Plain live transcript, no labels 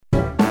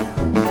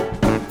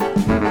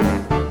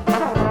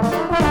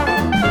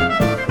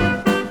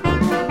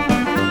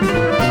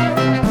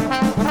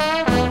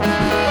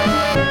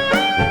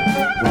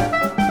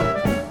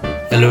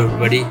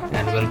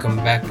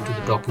welcome back to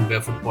the Talking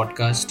Barefoot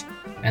podcast.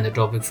 And the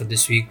topic for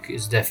this week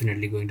is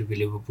definitely going to be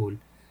Liverpool.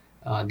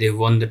 They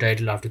won the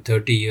title after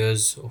 30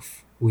 years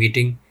of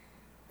waiting,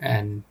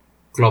 and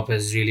Klopp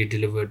has really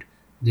delivered.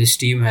 This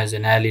team has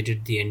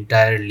annihilated the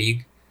entire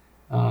league.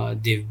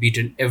 They've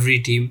beaten every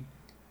team,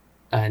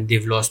 and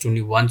they've lost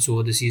only once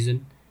over the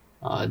season.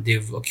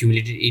 They've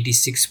accumulated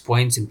 86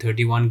 points in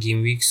 31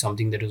 game weeks,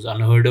 something that was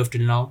unheard of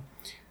till now.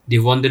 They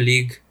won the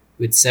league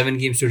with 7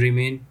 games to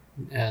remain.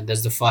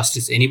 That's the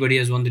fastest anybody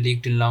has won the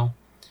league till now.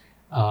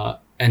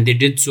 And they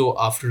did so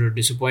after a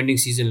disappointing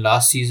season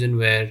last season,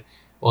 where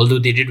although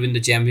they did win the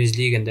Champions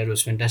League and that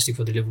was fantastic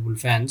for the Liverpool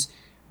fans,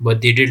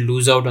 but they did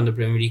lose out on the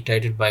Premier League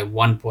title by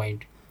 1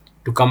 point.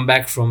 To come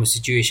back from a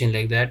situation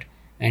like that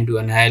and to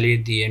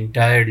annihilate the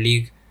entire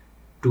league,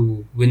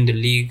 to win the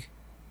league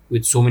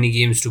with so many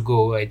games to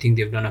go, I think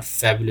they've done a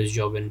fabulous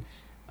job, and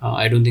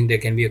I don't think there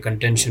can be a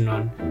contention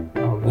on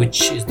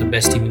which is the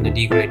best team in the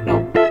league right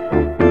now.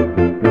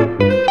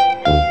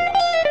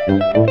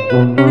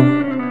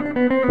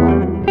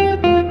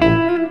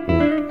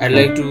 I'd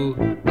like to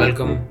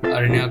welcome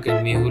Aranyak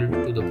and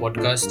Mehul to the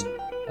podcast.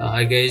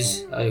 Hi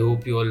guys, I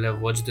hope you all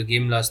have watched the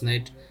game last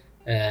night,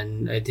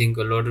 and I think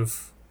a lot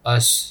of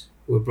us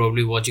were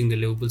probably watching the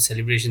Liverpool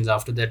celebrations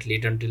after that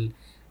late until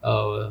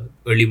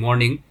early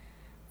morning.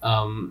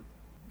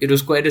 It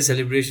was quite a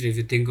celebration if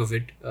you think of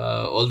it.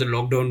 All the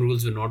lockdown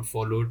rules were not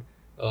followed.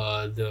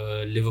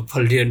 The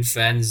Liverpoolian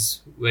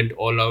fans went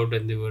all out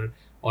and they were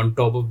on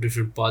top of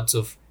different parts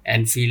of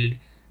Anfield.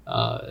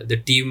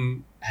 The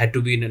team had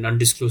to be in an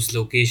undisclosed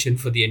location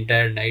for the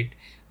entire night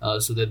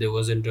so that there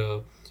wasn't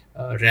a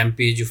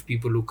rampage of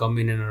people who come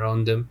in and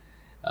around them.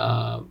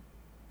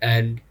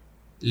 And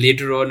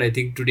later on, I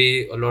think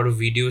today, a lot of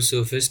videos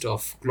surfaced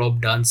of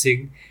Klopp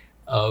dancing,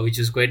 which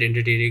was quite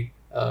entertaining.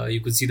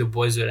 You could see the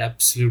boys were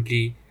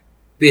absolutely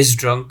piss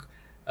drunk,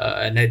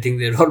 and I think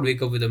they'll all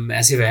wake up with a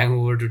massive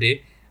hangover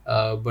today.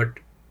 But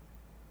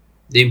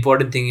the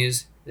important thing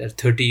is that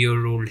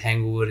 30-year-old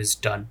hangover is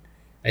done.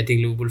 I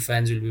think Liverpool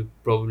fans will be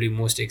probably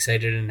most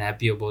excited and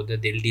happy about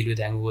that. They'll deal with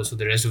hangovers for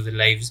the rest of their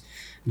lives,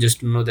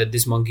 just to know that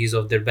this monkey is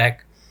off their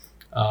back.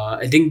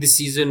 I think this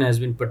season has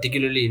been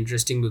particularly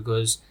interesting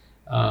because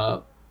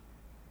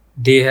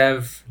they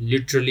have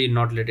literally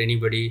not let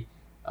anybody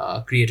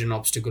create an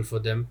obstacle for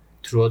them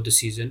throughout the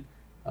season.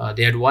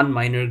 They had one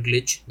minor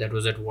glitch that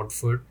was at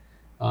Watford.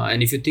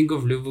 And if you think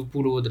of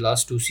Liverpool over the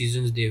last 2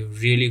 seasons,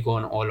 they've really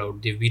gone all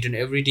out. They've beaten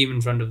every team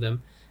in front of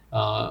them.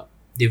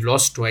 They've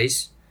lost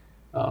twice,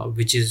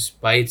 which is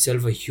by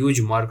itself a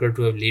huge marker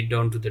to have laid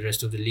down to the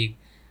rest of the league.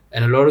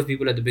 And a lot of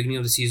people at the beginning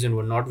of the season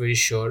were not very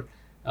sure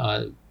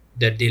that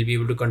they'll be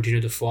able to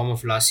continue the form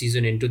of last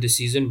season into this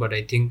season. But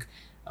I think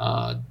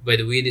by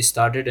the way they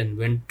started and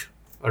went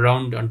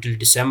around until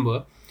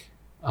December,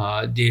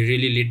 they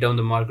really laid down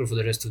the marker for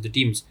the rest of the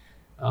teams.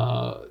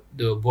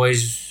 The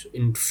boys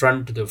in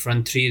front, the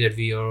front three that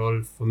we are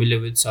all familiar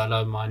with,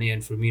 Salah, Mane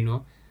and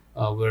Firmino,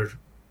 were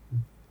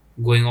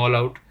going all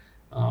out.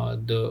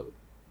 The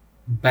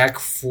back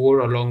four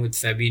along with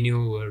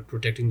Fabinho were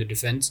protecting the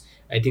defense.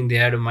 I think they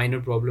had a minor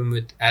problem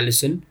with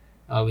Alisson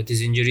with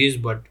his injuries,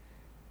 but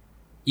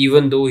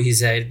even though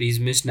he's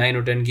missed 9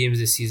 or 10 games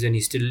this season,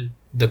 he's still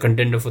the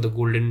contender for the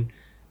Golden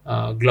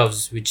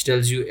Gloves, which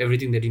tells you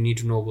everything that you need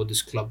to know about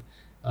this club.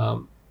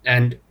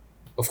 And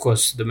of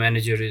course, the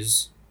manager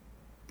is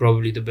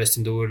probably the best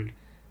in the world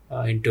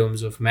in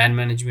terms of man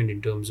management,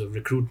 in terms of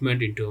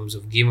recruitment, in terms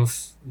of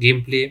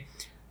gameplay,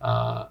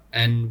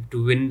 and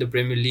to win the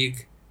Premier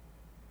League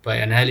by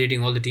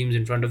annihilating all the teams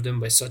in front of them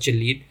by such a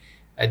lead.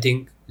 I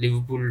think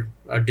Liverpool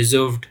are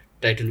deserved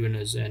title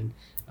winners, and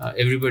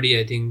everybody,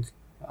 I think,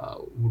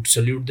 would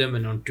salute them.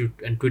 And on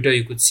Twitter,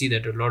 you could see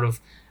that a lot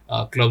of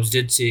clubs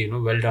did say,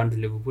 well done to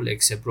Liverpool,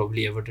 except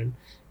probably Everton.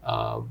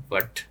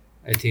 But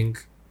I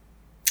think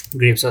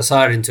grapes are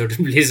sour in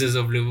certain places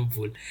of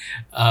Liverpool.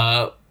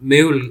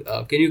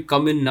 Mehul, can you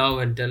come in now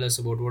and tell us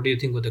about what do you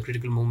think were the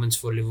critical moments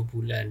for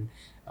Liverpool and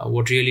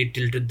what really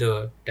tilted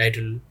the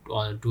title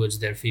towards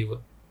their favor?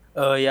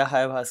 Hi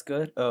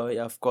Bhaskar.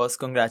 Of course,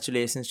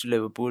 congratulations to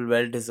Liverpool,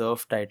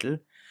 well-deserved title.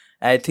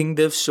 I think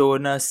they've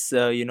shown us,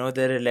 their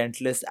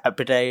relentless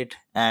appetite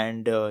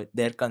and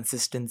their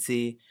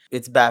consistency.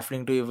 It's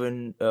baffling to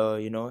even,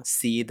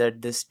 see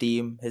that this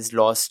team has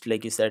lost,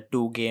 like you said,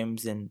 2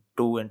 games in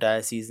 2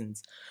 entire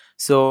seasons.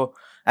 So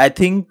I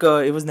think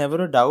it was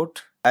never a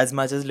doubt, as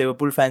much as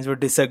Liverpool fans would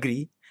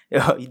disagree.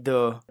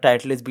 The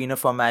title has been a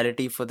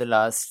formality for the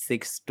last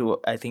 6 to,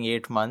 I think,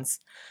 8 months.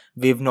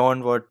 We've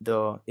known what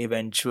the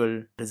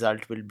eventual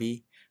result will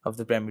be of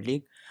the Premier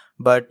League.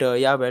 But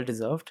well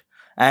deserved.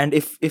 And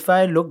if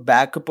I look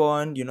back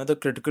upon, the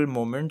critical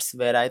moments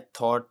where I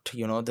thought,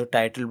 the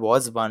title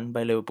was won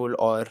by Liverpool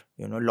or,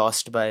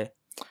 lost by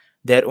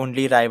their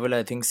only rival,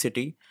 I think,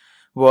 City,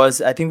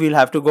 was, I think we'll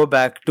have to go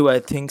back to, I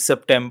think,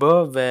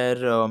 September,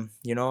 where,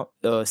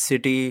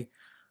 City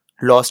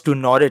lost to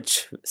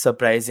Norwich,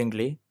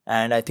 surprisingly.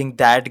 And I think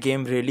that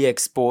game really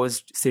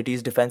exposed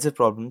City's defensive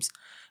problems.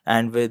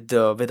 And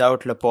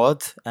without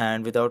Laporte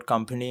and without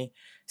company,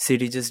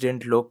 City just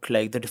didn't look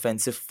like the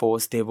defensive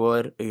force they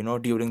were,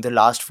 during the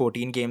last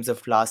 14 games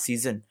of last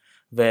season,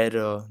 where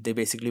they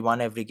basically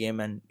won every game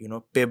and,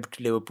 pipped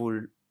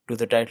Liverpool to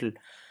the title.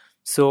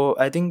 So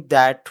I think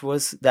that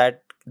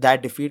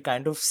defeat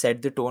kind of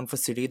set the tone for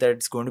City that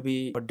it's going to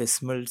be a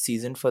dismal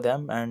season for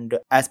them. And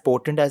as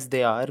potent as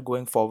they are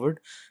going forward,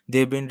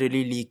 they've been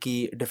really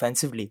leaky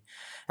defensively.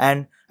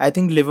 And I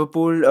think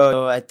Liverpool,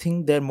 I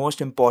think their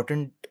most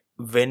important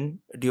win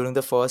during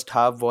the first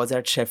half was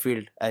at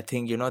Sheffield. I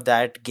think,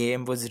 that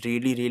game was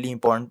really, really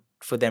important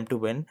for them to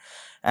win.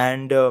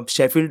 And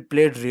Sheffield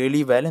played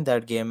really well in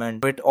that game.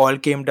 And it all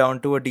came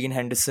down to a Dean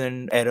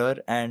Henderson error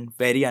and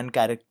very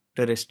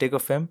uncharacteristic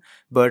of him.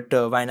 But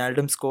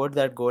Wijnaldum scored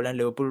that goal and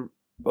Liverpool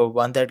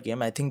won that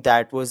game. I think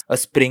that was a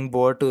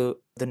springboard to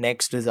the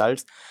next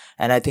results.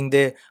 And I think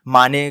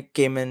Mane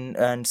came in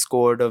and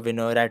scored a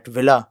winner at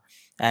Villa.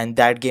 And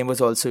that game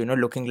was also,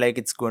 looking like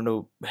it's going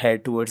to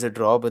head towards a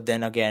draw. But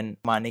then again,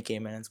 Mane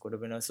came in and scored a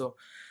winner. So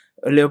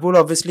Liverpool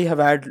obviously have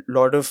had a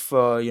lot of,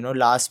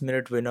 last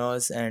minute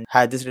winners and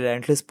had this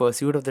relentless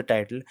pursuit of the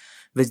title,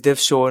 which they've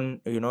shown,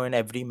 in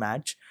every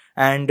match.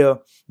 And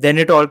then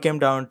it all came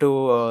down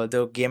to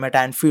the game at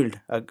Anfield,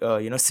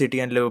 City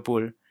and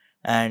Liverpool.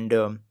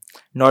 And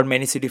not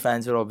many City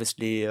fans were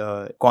obviously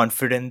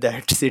confident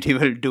that City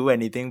will do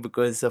anything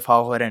because of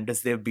how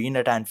horrendous they've been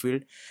at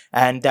Anfield.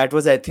 And that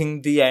was, I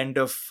think, the end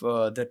of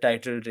the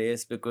title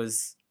race,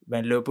 because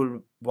when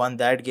Liverpool won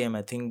that game,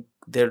 I think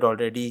they'd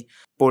already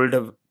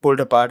pulled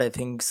apart, I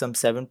think, some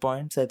 7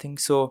 points, I think.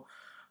 So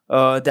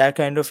that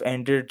kind of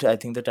ended, I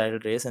think, the title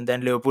race. And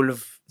then Liverpool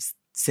have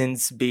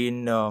since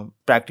been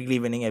practically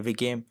winning every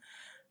game.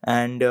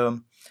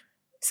 And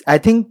I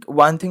think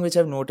one thing which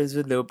I've noticed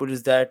with Liverpool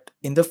is that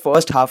in the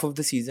first half of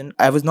the season,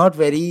 I was not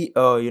very,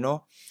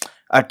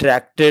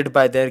 attracted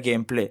by their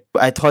gameplay.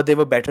 I thought they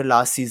were better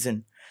last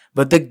season.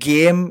 But the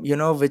game,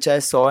 which I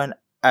saw and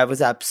I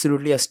was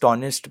absolutely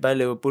astonished by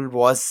Liverpool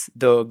was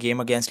the game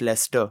against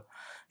Leicester.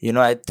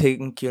 I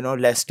think,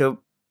 Leicester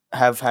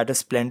have had a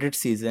splendid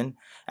season,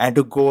 and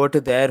to go to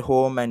their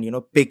home and,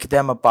 pick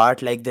them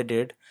apart like they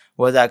did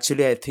was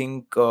actually, I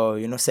think,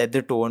 set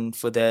the tone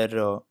for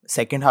their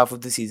second half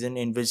of the season,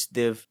 in which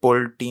they've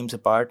pulled teams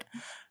apart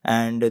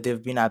and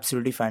they've been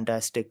absolutely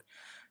fantastic.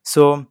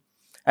 So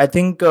I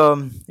think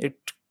it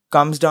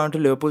comes down to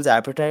Liverpool's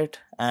appetite,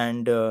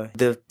 and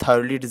they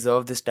thoroughly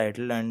deserve this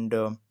title, and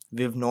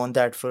we've known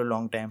that for a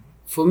long time.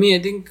 For me,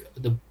 I think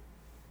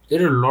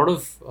there are a lot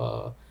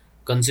of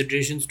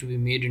considerations to be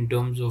made in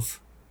terms of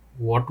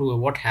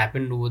what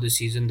happened over the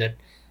season that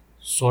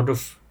sort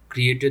of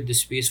created the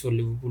space for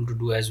Liverpool to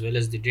do as well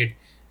as they did.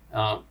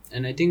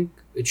 And I think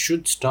it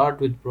should start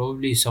with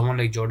probably someone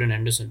like Jordan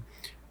Henderson,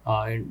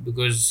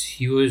 because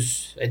he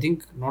was, I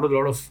think, not a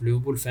lot of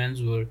Liverpool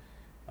fans were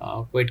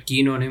quite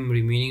keen on him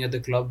remaining at the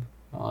club.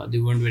 They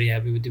weren't very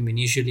happy with him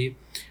initially.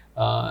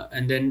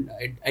 And then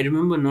I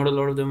remember not a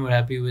lot of them were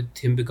happy with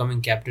him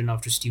becoming captain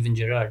after Steven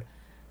Gerrard.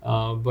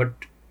 But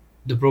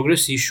the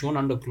progress he's shown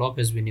under Klopp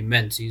has been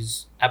immense.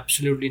 He's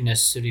absolutely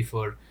necessary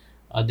for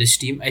this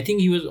team. I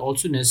think he was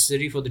also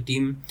necessary for the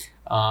team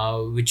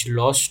which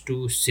lost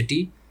to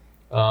City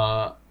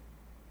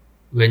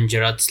when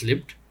Gerrard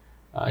slipped.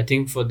 I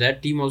think for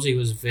that team also he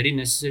was very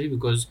necessary,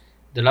 because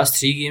the last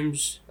 3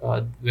 games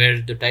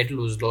where the title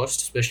was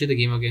lost, especially the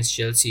game against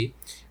Chelsea,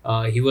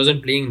 he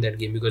wasn't playing in that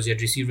game because he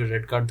had received a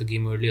red card the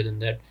game earlier than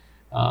that.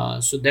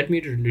 So that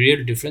made a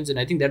real difference, and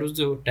I think that was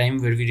the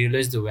time where we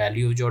realized the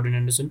value of Jordan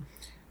Henderson.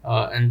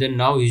 And then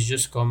now he's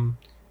just come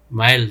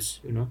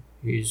miles.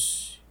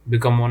 He's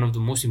become one of the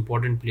most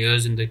important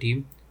players in the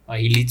team.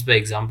 He leads by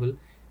example,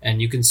 and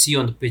you can see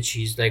on the pitch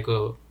he's like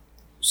a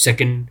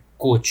second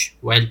coach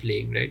while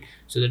playing, right?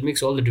 So that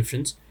makes all the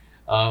difference.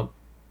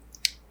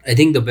 I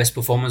think the best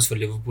performance for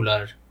Liverpool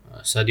are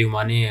Sadio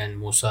Mane and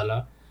Mo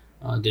Salah.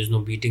 There's no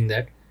beating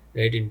that,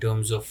 right, in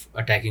terms of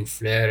attacking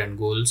flair and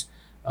goals.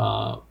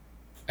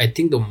 I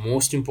think the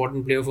most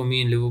important player for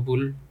me in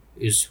Liverpool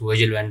is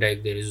Virgil van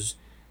Dijk. There is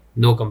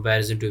no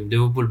comparison to him.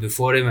 Liverpool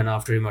before him and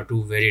after him are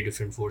two very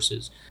different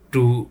forces.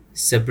 2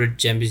 separate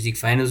Champions League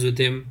finals with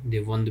him.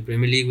 They've won the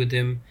Premier League with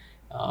him.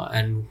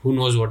 And who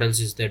knows what else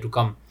is there to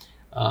come.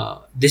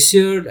 This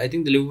year, I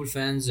think the Liverpool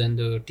fans and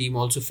the team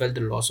also felt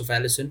the loss of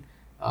Alisson.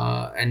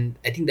 And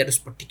I think that was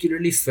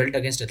particularly felt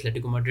against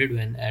Atletico Madrid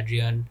when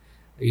Adrian,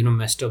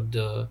 messed up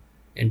the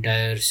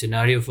entire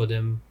scenario for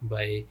them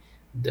by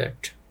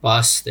that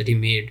pass that he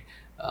made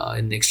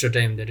in extra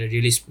time.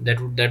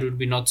 That would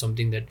be not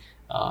something that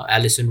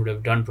Alisson would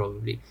have done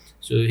probably.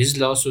 So his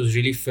loss was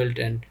really felt,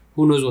 and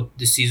who knows what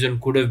this season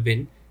could have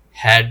been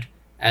had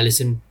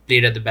Alisson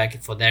played at the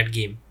back for that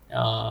game.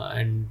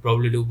 And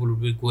probably Liverpool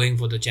would be going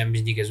for the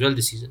Champions League as well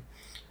this season.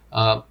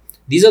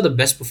 These are the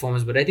best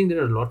performers, but I think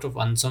there are a lot of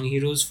unsung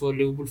heroes for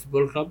Liverpool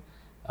Football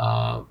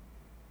Club.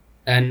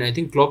 And I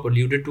think Klopp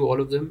alluded to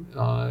all of them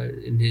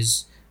in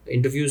his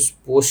interviews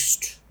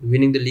post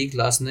winning the league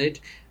last night.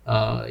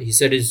 He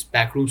said his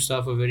backroom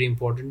staff are very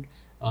important.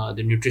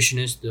 The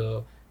nutritionist,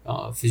 the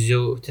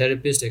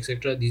physiotherapist,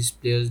 etc. These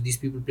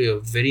people play a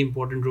very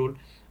important role.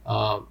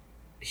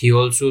 he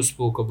also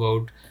spoke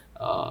about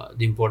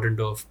the importance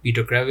of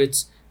Peter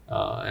Kravitz,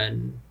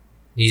 and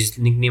he's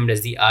nicknamed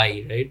as the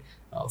Eye, right,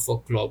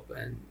 for Klopp.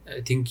 And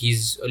I think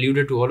he's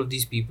alluded to all of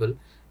these people.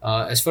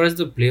 As far as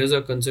the players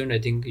are concerned, I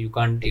think you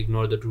can't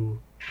ignore the two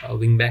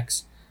wing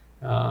backs.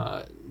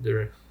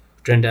 The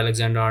Trent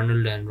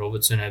Alexander-Arnold and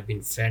Robertson have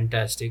been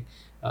fantastic,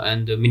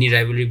 and the mini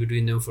rivalry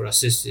between them for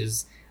assists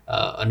is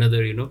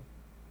another,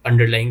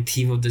 underlying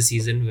theme of the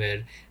season,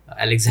 where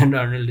Alexander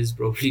Arnold is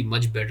probably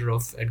much better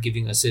off at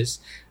giving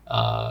assists,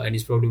 and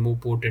he's probably more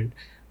potent.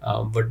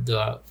 But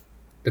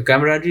the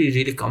camaraderie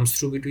really comes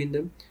through between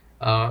them.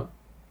 Uh,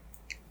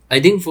 I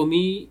think for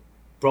me,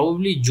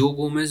 probably Joe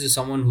Gomez is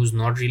someone who's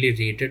not really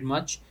rated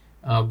much,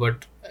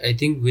 but I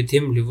think with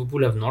him,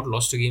 Liverpool have not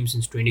lost a game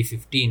since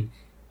 2015,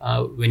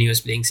 when he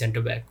was playing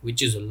centre back,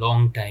 which is a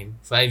long time.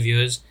 5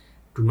 years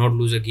to not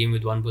lose a game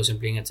with one person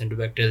playing at centre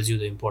back tells you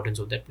the importance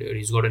of that player.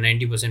 He's got a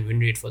 90% win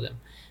rate for them,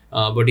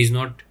 but he's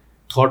not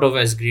thought of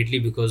as greatly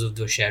because of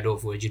the shadow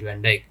of Virgil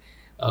van Dijk.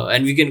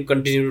 And we can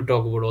continue to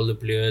talk about all the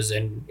players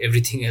and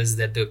everything else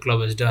that the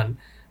club has done,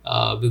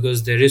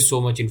 because there is so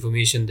much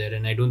information there,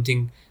 and I don't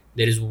think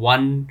there is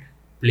one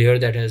player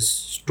that has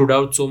stood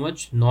out so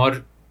much,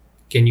 nor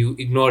can you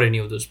ignore any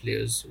of those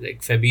players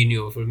like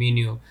Fabinho,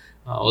 Firmino.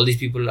 All these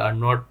people are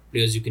not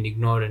players you can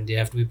ignore, and they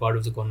have to be part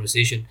of the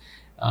conversation.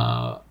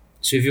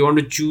 So if you want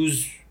to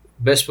choose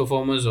best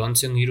performers or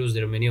unsung heroes,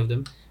 there are many of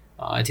them.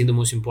 I think the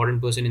most important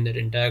person in that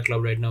entire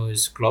club right now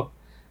is Klopp.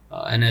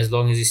 And as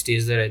long as he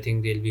stays there, I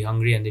think they'll be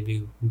hungry and they'll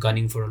be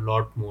gunning for a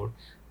lot more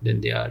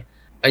than they are.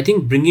 I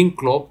think bringing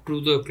Klopp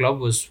to the club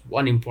was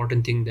one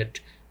important thing that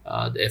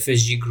the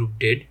FSG group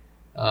did.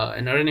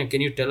 And Aranya,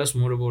 can you tell us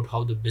more about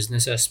how the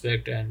business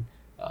aspect and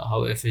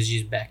how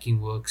FSG's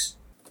backing works?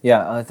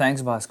 Yeah,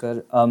 thanks,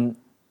 Bhaskar.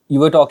 You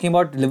were talking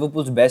about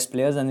Liverpool's best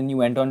players, and then you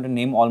went on to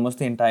name almost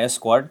the entire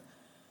squad,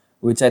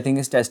 which I think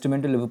is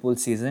testament to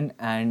Liverpool's season.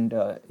 And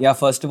yeah,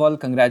 first of all,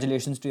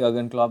 congratulations to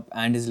Jurgen Klopp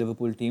and his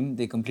Liverpool team.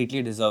 They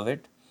completely deserve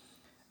it.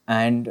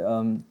 And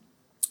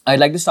I'd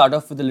like to start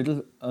off with a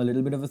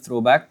little bit of a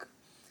throwback.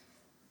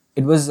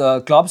 It was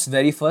Klopp's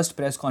very first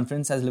press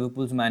conference as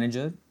Liverpool's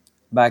manager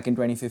back in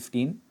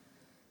 2015.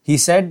 He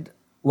said,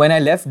 "When I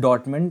left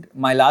Dortmund,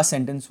 my last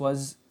sentence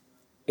was,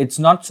 'It's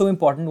not so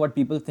important what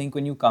people think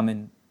when you come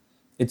in.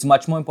 It's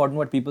much more important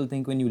what people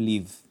think when you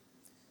leave.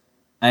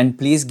 And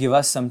please give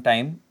us some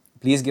time.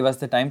 Please give us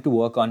the time to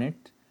work on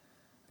it,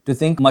 to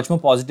think much more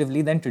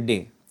positively than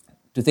today,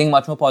 to think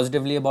much more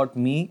positively about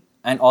me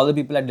and all the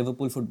people at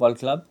Liverpool Football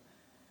Club.'"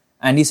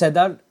 And he said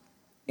that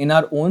in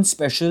our own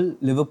special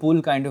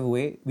Liverpool kind of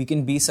way, we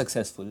can be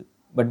successful,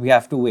 but we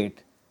have to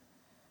wait.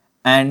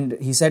 And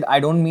he said, "I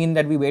don't mean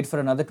that we wait for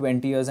another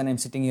 20 years and I'm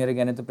sitting here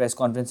again at the press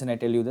conference and I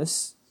tell you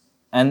this."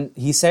 And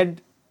he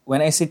said,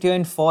 "When I sit here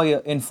in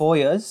 4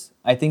 years,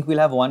 I think we'll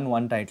have won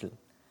one title."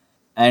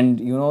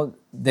 And,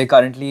 they're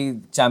currently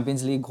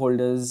Champions League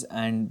holders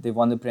and they've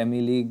won the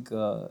Premier League,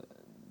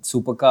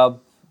 Super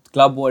Cup,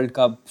 Club World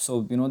Cup.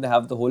 So, they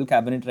have the whole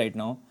cabinet right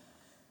now.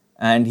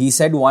 And he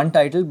said one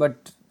title,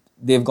 but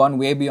they've gone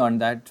way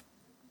beyond that.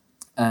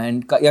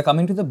 And yeah,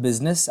 coming to the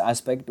business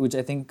aspect, which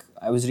I think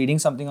I was reading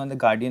something on The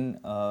Guardian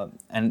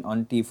and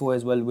on TIFO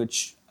as well,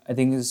 which I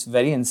think is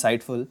very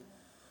insightful.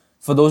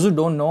 For those who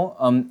don't know,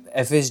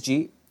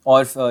 FSG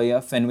or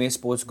Fenway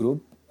Sports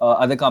Group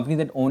are the company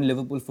that own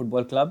Liverpool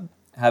Football Club,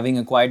 having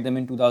acquired them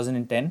in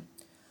 2010.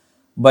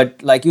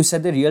 But like you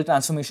said, the real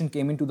transformation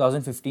came in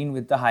 2015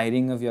 with the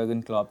hiring of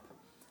Jurgen Klopp.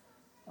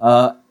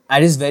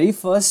 At his very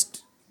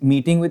first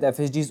meeting with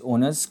FSG's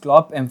owners,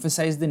 Klopp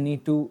emphasized the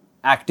need to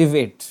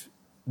activate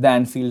the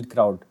Anfield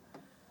crowd.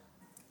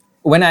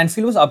 When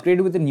Anfield was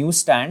upgraded with a new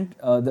stand,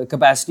 the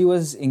capacity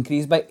was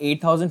increased by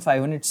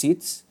 8,500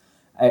 seats.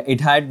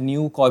 It had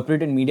new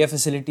corporate and media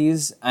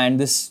facilities, and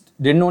this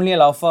didn't only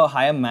allow for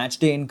higher match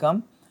day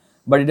income,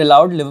 but it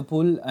allowed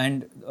Liverpool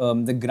and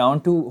the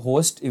ground to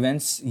host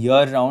events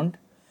year round,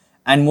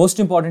 and most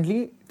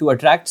importantly, to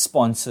attract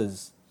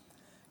sponsors.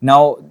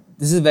 Now,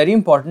 this is very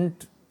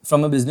important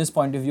from a business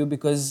point of view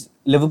because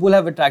Liverpool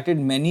have attracted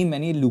many,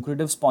 many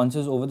lucrative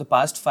sponsors over the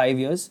past 5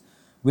 years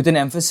with an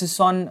emphasis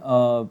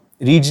on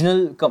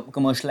regional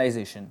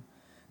commercialization.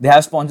 They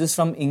have sponsors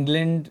from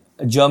England,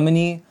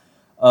 Germany,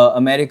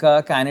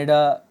 America,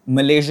 Canada,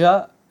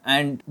 Malaysia,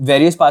 and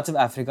various parts of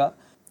Africa.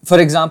 For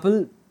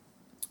example,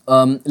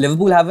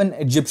 Liverpool have an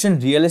Egyptian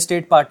real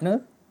estate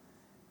partner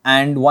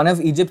and one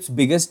of Egypt's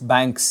biggest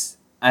banks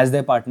as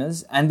their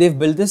partners, and they've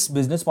built this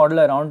business model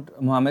around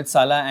Mohamed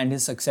Salah and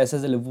his success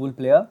as a Liverpool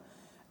player,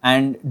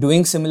 and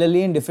doing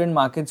similarly in different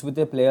markets with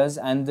their players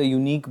and the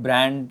unique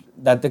brand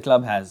that the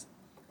club has.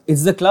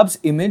 It's the club's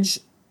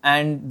image,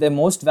 and their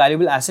most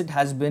valuable asset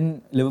has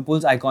been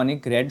Liverpool's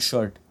iconic red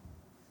shirt.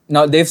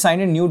 Now, they've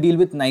signed a new deal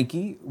with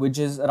Nike, which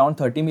is around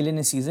 30 million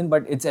a season,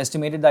 but it's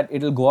estimated that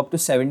it'll go up to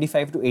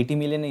 75 to 80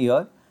 million a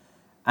year.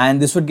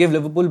 And this would give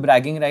Liverpool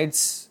bragging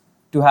rights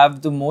to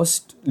have the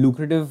most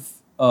lucrative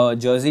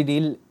jersey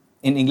deal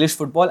in English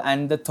football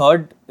and the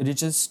third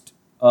richest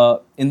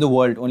in the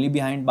world, only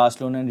behind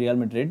Barcelona and Real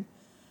Madrid.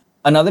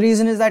 Another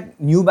reason is that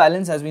New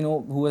Balance, as we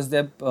know, who was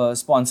their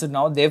sponsor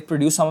now, they've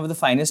produced some of the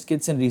finest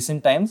kits in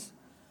recent times,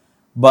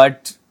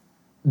 but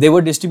they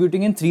were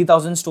distributing in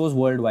 3,000 stores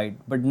worldwide.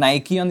 But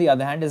Nike, on the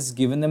other hand, has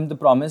given them the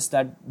promise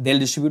that they'll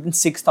distribute in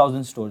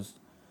 6,000 stores.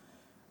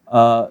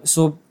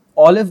 So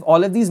all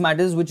of these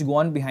matters which go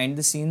on behind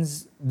the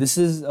scenes, this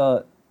is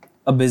a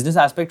business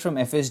aspect from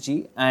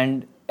FSG,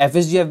 and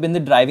FSG have been the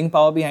driving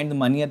power behind the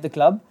money at the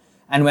club.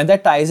 And when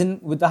that ties in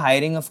with the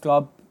hiring of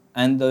Klopp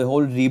and the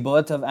whole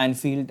rebirth of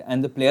Anfield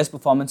and the players'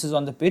 performances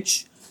on the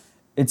pitch,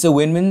 it's a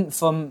win-win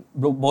from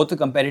both a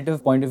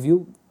competitive point of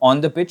view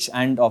on the pitch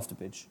and off the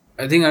pitch.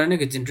 I think,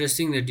 Aranak, it's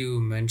interesting that you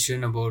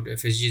mentioned about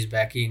FSG's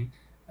backing.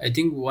 I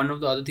think one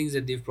of the other things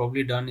that they've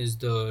probably done is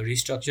the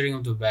restructuring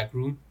of the back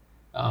room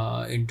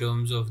in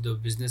terms of the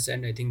business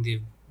end. I think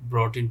they've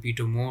brought in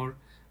Peter Moore.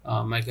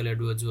 Michael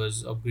Edwards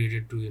was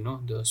upgraded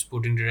to, the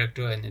sporting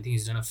director, and I think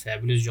he's done a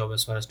fabulous job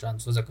as far as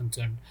transfers are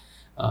concerned.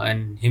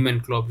 And him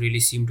and Klopp really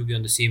seem to be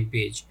on the same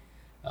page.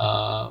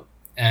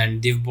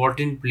 And they've brought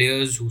in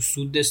players who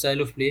suit their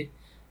style of play.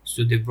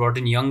 So they've brought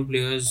in young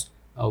players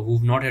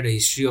who've not had a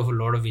history of a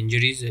lot of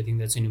injuries. I think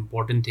that's an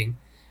important thing.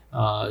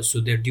 So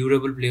they're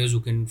durable players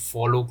who can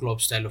follow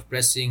Klopp's style of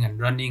pressing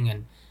and running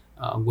and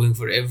going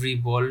for every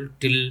ball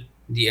till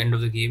the end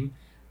of the game.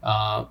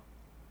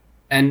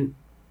 And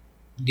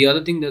the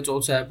other thing that's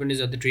also happened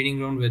is at the training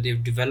ground where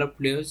they've developed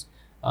players.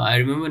 I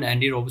remember when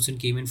Andy Robertson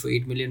came in for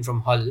 8 million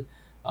from Hull,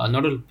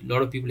 not a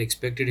lot of people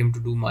expected him to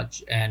do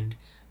much, and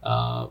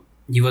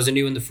he wasn't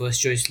even the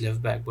first choice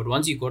left back. But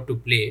once he got to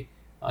play,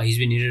 he's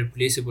been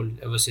irreplaceable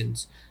ever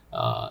since.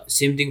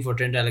 Same thing for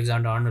Trent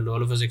Alexander-Arnold.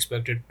 All of us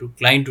expected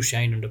Klein to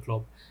shine under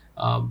Klopp,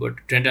 but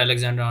Trent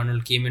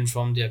Alexander-Arnold came in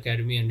from the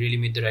academy and really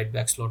made the right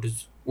back slot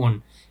his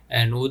own.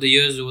 And over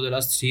the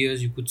last 3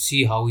 years, you could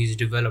see how he's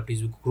developed.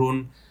 He's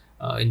grown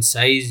in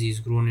size, he's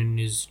grown in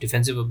his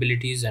defensive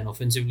abilities, and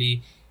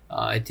offensively,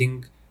 I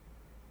think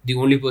the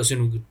only person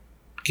who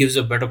gives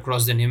a better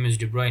cross than him is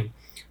De Bruyne.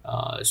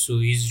 So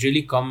he's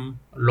really come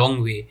a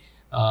long way.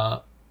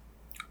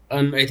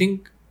 And I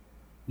think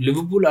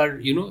Liverpool are,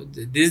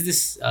 there's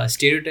this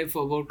stereotype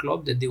about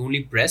Klopp that they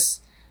only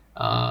press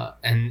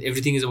and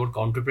everything is about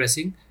counter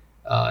pressing,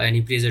 and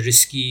he plays a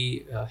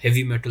risky,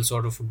 heavy metal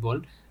sort of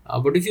football.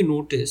 But if you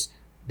notice,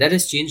 that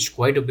has changed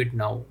quite a bit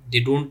now. They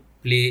don't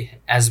play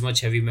as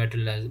much heavy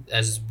metal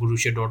as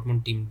Borussia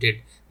Dortmund team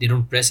did. They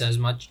don't press as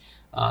much.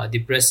 They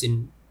press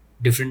in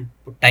different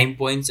time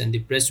points, and they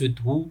press with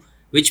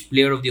which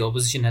player of the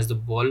opposition has the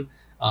ball,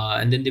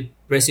 and then they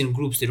press in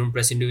groups. They don't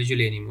press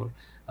individually anymore,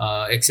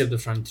 except the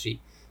front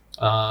three.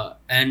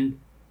 And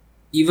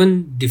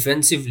even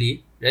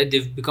defensively, right,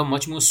 they've become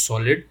much more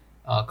solid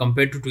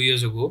compared to 2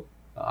 years ago.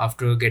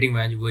 After getting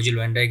Virgil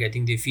van Dijk, I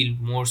think they feel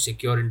more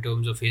secure in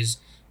terms of his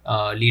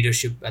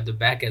leadership at the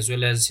back, as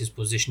well as his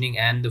positioning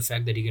and the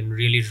fact that he can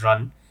really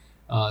run.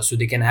 So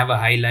they can have a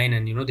high line,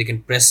 and they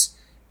can press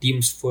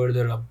teams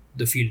further up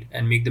the field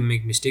and make them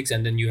make mistakes.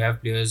 And then you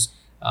have players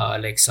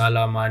like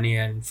Salah, Mane,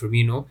 and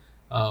Firmino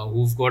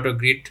who've got a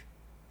great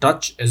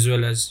touch, as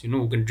well as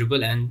who can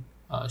dribble and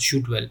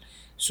shoot well.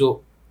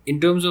 So in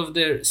terms of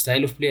their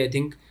style of play, I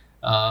think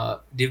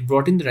they've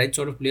brought in the right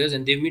sort of players,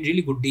 and they've made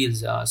really good deals,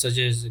 such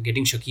as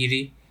getting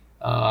Shaqiri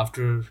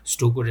after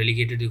Stoke were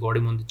relegated. They got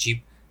him on the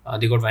cheap.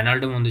 They got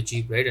Wijnaldum on the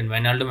cheap, right? And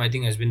Wijnaldum, I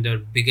think, has been their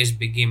biggest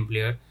big game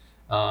player.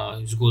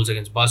 His goals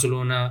against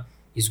Barcelona,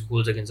 his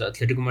goals against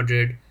Atletico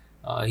Madrid.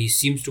 He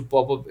seems to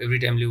pop up every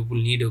time Liverpool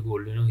need a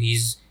goal.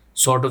 He's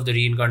sort of the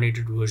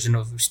reincarnated version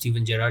of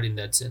Steven Gerrard in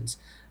that sense.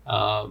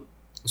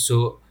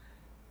 So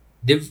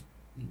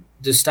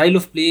the style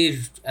of play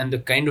and the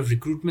kind of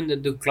recruitment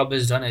that the club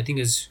has done, I think,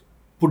 has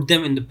put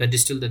them in the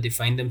pedestal that they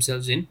find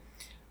themselves in.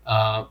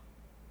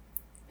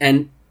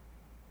 And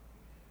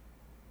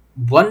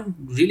one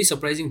really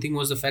surprising thing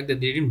was the fact that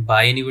they didn't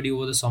buy anybody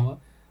over the summer.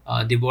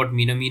 They bought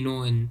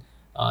Minamino in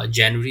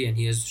January, and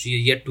he has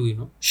yet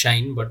to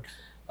shine. But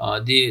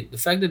the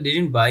fact that they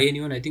didn't buy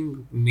anyone, I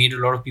think, made a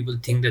lot of people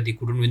think that they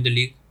couldn't win the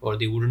league or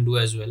they wouldn't do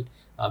as well,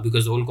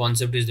 because the whole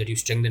concept is that you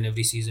strengthen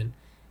every season.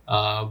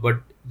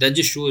 But that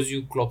just shows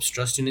you Klopp's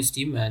trust in his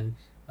team and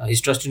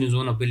his trust in his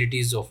own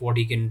abilities of what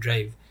he can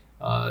drive.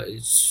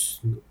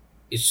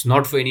 It's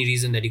not for any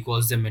reason that he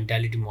calls them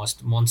mentality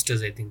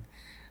monsters, I think.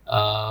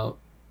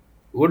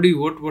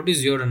 What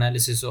is your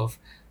analysis of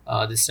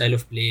the style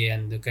of play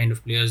and the kind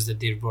of players that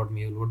they've brought,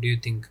 Mehul? What do you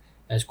think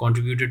has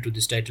contributed to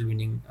this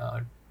title-winning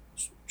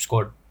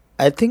squad?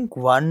 I think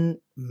one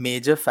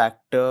major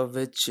factor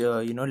which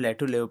led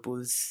to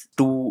Liverpool's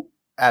two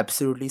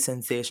absolutely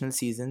sensational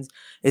seasons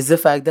is the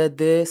fact that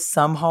they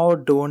somehow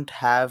don't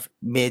have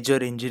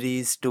major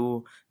injuries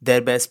to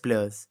their best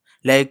players.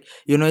 Like,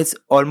 it's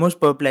almost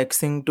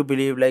perplexing to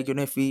believe, like,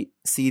 if we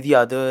see the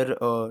other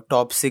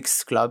top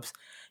six clubs,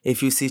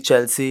 if you see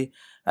Chelsea,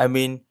 I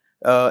mean,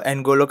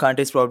 N'Golo Kante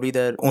is probably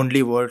their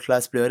only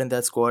world-class player in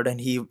that squad, and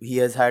he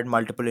has had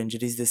multiple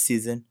injuries this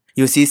season.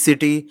 You see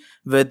City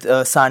with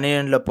Sane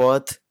and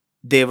Laporte,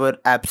 they were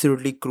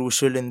absolutely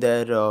crucial in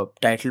their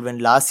title win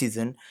last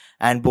season,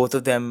 and both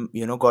of them,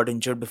 got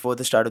injured before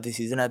the start of the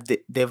season, and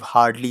they've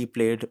hardly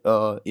played,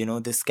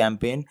 this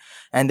campaign.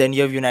 And then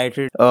you have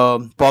United.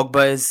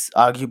 Pogba is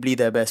arguably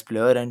their best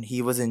player, and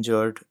he was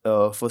injured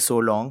for so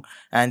long.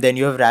 And then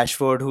you have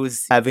Rashford,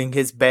 who's having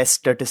his best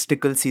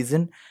statistical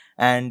season,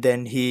 and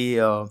then he,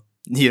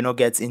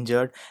 gets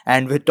injured.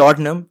 And with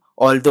Tottenham,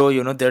 although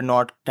they're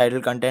not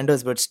title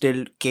contenders, but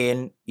still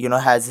Kane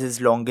has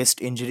his longest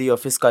injury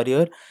of his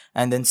career,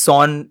 and then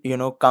Son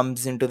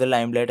comes into the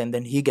limelight, and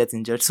then he gets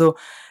injured. So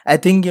I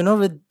think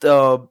with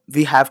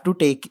we have to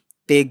take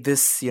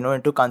this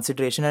into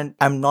consideration. And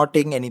I'm not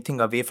taking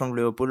anything away from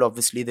Liverpool.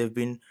 Obviously they've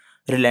been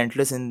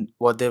relentless in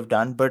what they've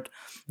done, but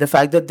the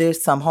fact that they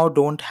somehow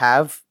don't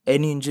have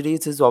any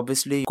injuries is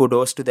obviously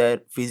kudos to their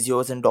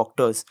physios and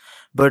doctors.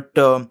 But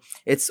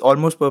it's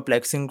almost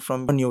perplexing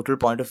from a neutral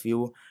point of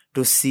view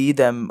to see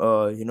them,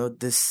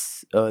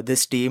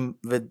 this team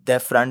with their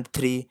front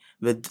three,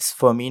 with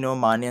Firmino,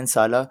 Mane, and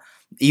Salah.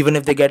 Even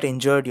if they get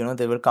injured,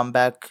 they will come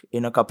back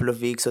in a couple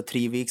of weeks or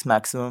 3 weeks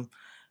maximum.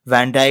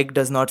 Van Dijk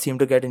does not seem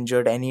to get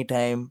injured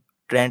anytime.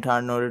 Trent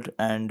Arnold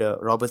and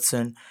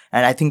Robertson,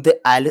 and I think the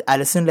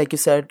Allison, like you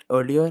said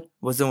earlier,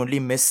 was the only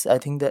miss I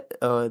think that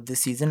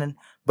this season.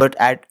 But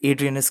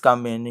Adrian has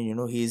come in,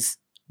 and he's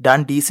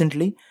done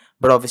decently.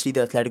 But obviously,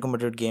 the Atletico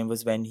Madrid game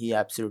was when he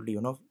absolutely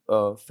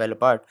fell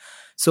apart.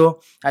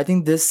 So I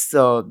think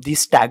these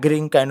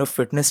staggering kind of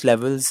fitness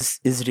levels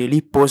is really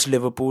pushed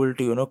Liverpool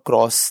to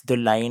cross the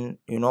line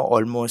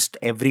almost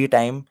every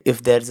time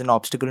if there's an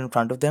obstacle in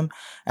front of them,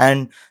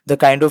 and the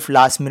kind of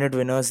last minute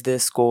winners they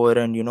score,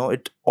 and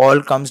it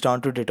all comes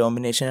down to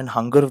determination and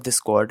hunger of the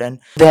squad. And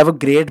they have a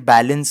great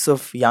balance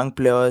of young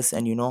players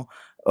and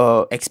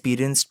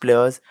experienced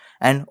players,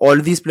 and all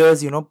of these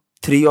players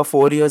 3 or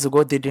 4 years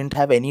ago, they didn't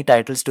have any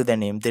titles to their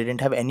name. They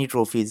didn't have any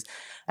trophies.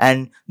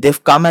 And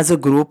they've come as a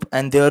group,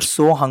 and they're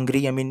so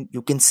hungry. I mean,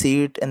 you can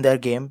see it in their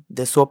game.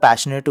 They're so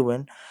passionate to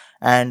win.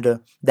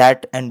 And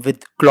and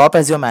with Klopp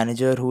as your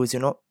manager, who's,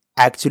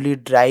 actually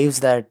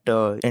drives that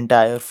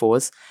entire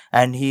force.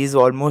 And he's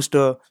almost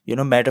a,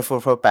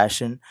 metaphor for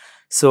passion.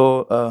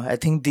 So I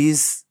think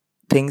these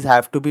things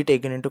have to be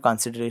taken into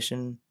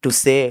consideration to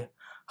say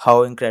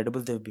how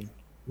incredible they've been.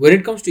 When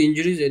it comes to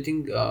injuries, I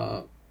think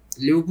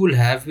Liverpool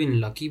have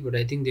been lucky, but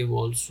I think they've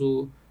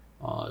also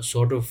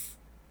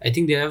I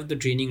think they have the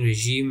training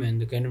regime and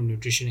the kind of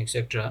nutrition,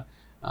 etc.,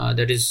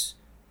 that is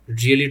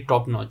really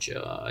top notch.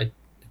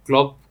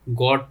 Klopp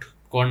got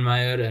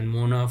Kornmeyer and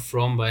Mona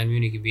from Bayern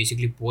Munich. He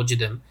basically poached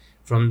them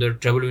from the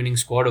treble-winning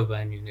squad of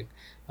Bayern Munich,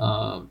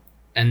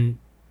 and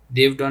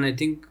they've done, I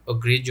think, a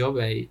great job.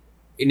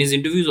 In his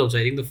interviews also,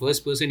 I think the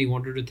first person he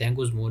wanted to thank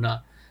was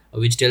Mona,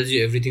 which tells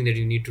you everything that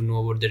you need to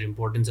know about their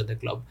importance at the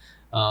club.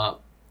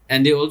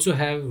 And they also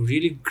have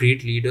really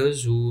great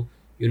leaders who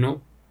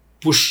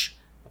push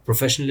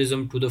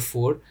professionalism to the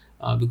fore,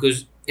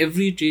 because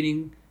every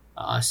training,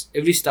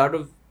 every start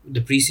of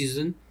the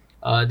preseason,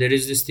 there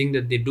is this thing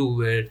that they do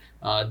where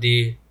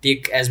they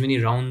take as many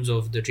rounds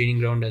of the training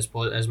ground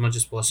as much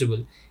as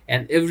possible.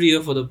 And every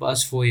year for the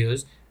past 4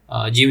 years,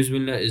 James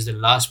Milner is the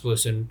last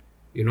person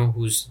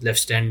who's left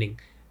standing,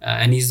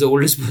 and he's the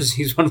oldest person.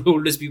 He's one of the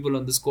oldest people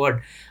on the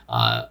squad.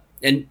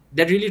 And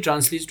that really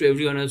translates to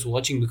everyone else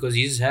watching, because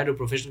he's had a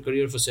professional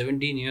career for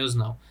 17 years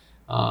now.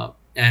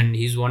 And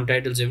he's won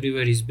titles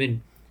everywhere he's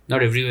been.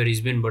 Not everywhere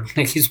he's been, but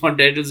like he's won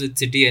titles with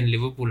City and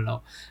Liverpool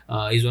now.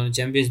 He's won the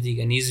Champions League,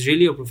 and he's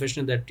really a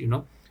professional that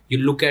you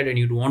look at and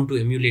you'd want to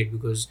emulate,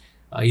 because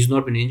he's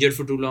not been injured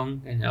for too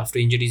long, and after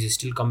injuries he's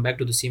still come back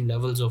to the same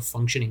levels of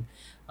functioning,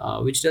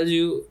 which tells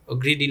you a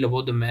great deal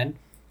about the man.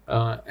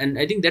 And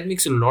I think that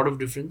makes a lot of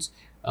difference.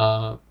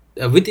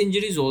 With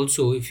injuries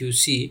also, if you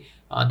see,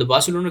 the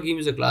Barcelona game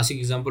is a classic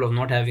example of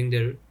not having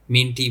their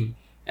main team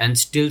and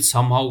still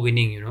somehow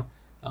winning.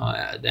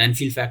 The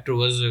Anfield factor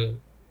was a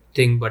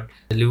thing, but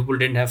Liverpool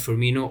didn't have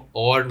Firmino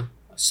or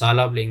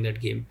Salah playing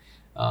that game,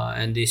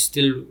 and they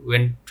still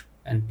went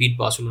and beat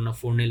Barcelona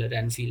 4-0 at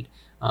Anfield.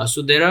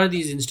 So there are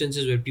these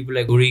instances where people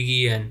like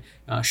Origi and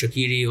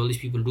Shaqiri, all these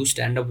people do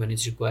stand up when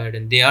it's required,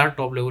 and they are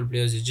top level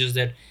players. It's just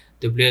that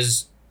the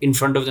players in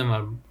front of them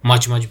are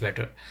much, much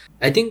better.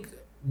 I think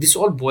this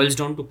all boils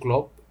down to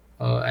Klopp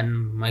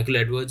and Michael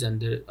Edwards and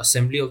the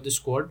assembly of the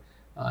squad,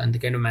 and the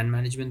kind of man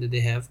management that they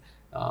have.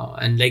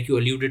 And like you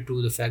alluded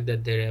to, the fact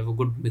that they have a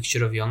good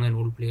mixture of young and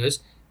old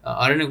players.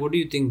 Aranak, what do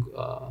you think?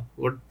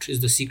 What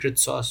is the secret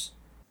sauce?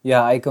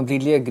 Yeah, I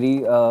completely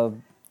agree.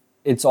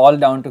 It's all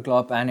down to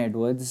Klopp and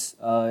Edwards.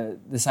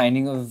 The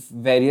signing of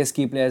various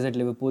key players at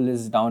Liverpool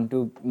is down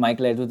to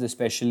Michael Edwards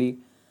especially.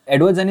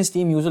 Edwards and his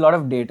team use a lot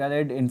of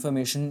data-led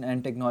information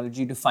and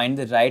technology to find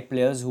the right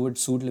players who would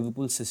suit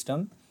Liverpool's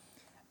system.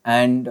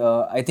 And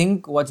I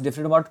think what's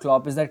different about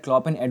Klopp is that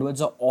Klopp and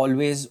Edwards are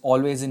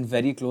always in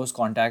very close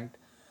contact.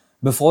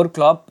 Before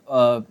Klopp,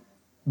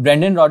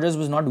 Brendan Rodgers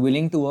was not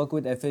willing to work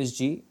with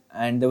FSG,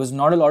 and there was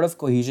not a lot of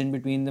cohesion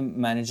between the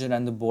manager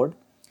and the board.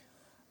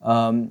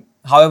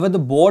 However, the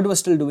board was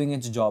still doing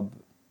its job.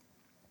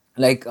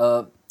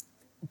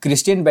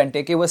 Christian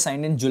Benteke was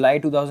signed in July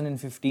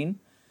 2015.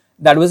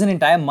 That was an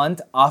entire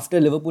month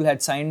after Liverpool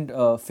had signed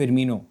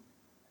Firmino.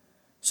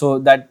 So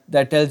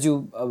that tells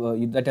you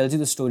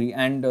the story.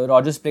 And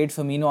Rodgers played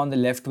Firmino on the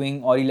left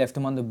wing, or he left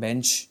him on the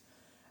bench.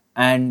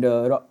 And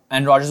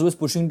Rodgers was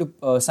pushing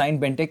to sign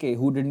Benteke,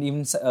 who didn't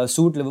even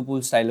suit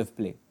Liverpool's style of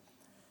play.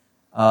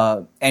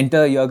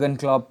 Enter Jurgen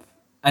Klopp,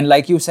 and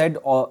like you said,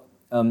 the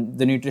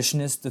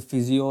nutritionists, the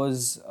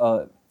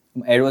physios,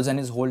 Edwards and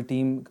his whole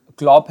team.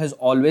 Klopp has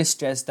always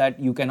stressed that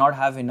you cannot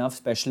have enough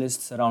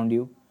specialists around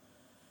you.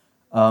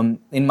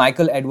 In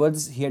Michael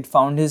Edwards, he had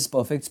found his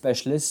perfect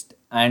specialist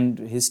and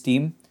his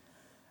team.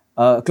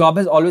 Klopp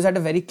has always had a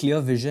very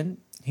clear vision.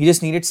 He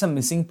just needed some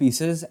missing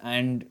pieces,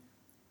 and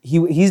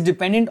he's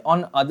dependent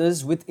on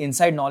others with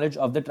inside knowledge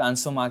of the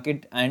transfer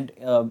market and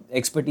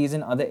expertise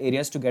in other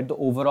areas to get the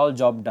overall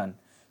job done.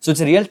 So it's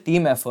a real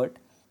team effort.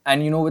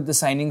 And with the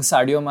signing,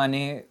 Sadio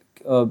Mane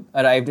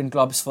arrived in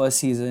Klopp's first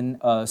season.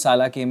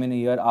 Salah came in a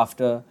year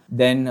after.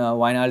 Then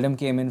Wijnaldum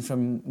came in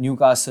from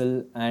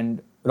Newcastle,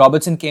 and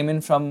Robertson came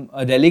in from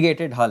a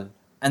relegated Hull.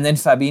 And then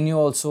Fabinho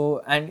also.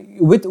 And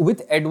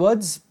with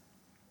Edwards,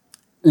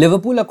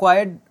 Liverpool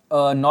acquired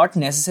not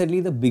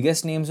necessarily the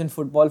biggest names in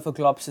football for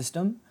Klopp's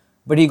system,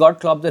 but he got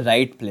Klopp the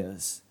right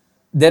players.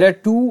 There are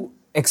two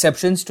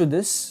exceptions to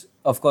this.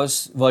 Of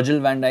course, Virgil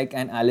van Dijk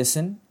and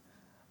Alisson.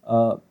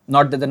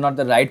 Not that they're not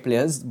the right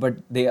players, but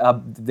they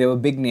were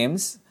big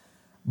names.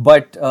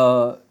 But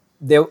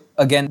they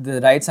again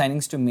the right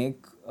signings to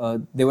make.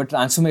 They were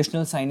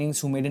transformational signings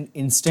who made an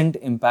instant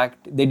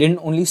impact. They didn't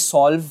only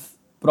solve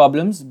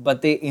problems,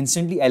 but they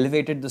instantly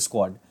elevated the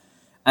squad.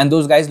 And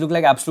those guys look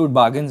like absolute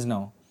bargains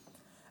now.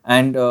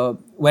 And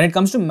when it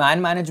comes to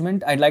man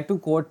management, I'd like to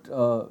quote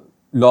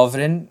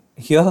Lovren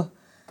here,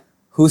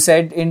 who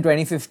said in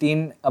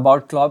 2015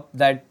 about Klopp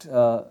that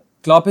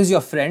Klopp is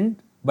your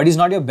friend, but he's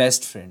not your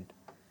best friend.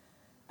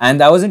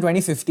 And that was in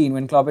 2015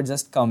 when Klopp had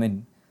just come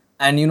in.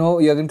 And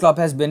Jurgen Klopp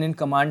has been in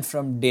command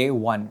from day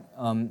one.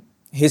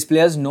 His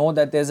players know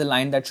that there's a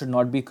line that should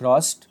not be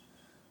crossed.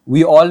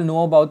 We all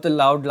know about the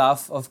loud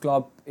laugh of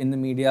Klopp in the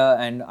media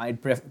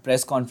and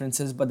press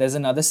conferences, but there's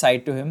another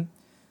side to him.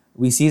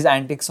 We see his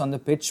antics on the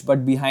pitch,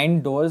 but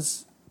behind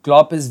doors,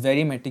 Klopp is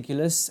very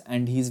meticulous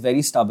and he's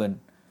very stubborn.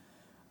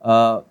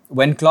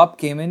 When Klopp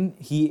came in,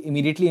 he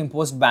immediately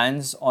imposed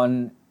bans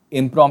on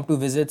impromptu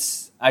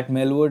visits at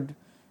Millwood,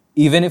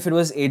 even if it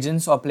was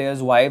agents or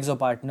players' wives or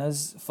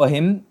partners. For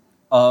him,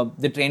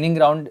 the training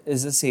ground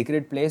is a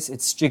sacred place.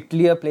 It's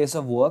strictly a place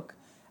of work,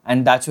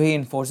 and that's where he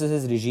enforces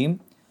his regime.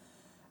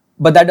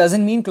 But that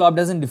doesn't mean Klopp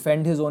doesn't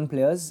defend his own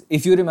players.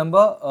 If you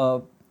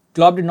remember,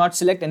 Klopp did not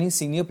select any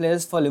senior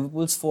players for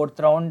Liverpool's fourth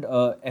round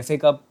FA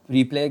Cup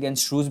replay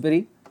against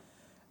Shrewsbury.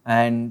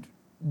 And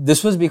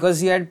this was because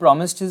he had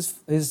promised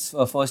his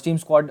first team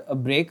squad a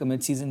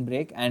mid-season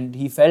break, and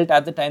he felt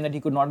at the time that he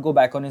could not go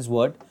back on his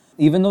word.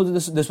 Even though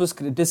this was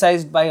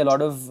criticized by a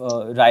lot of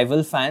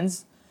rival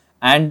fans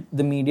and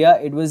the media,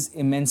 it was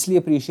immensely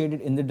appreciated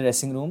in the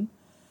dressing room.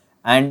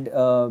 And,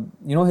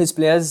 his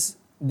players,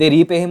 they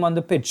repay him on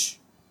the pitch.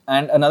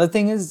 And another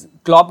thing is,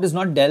 Klopp does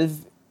not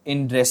delve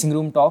in dressing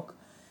room talk.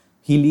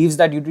 He leaves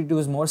that duty to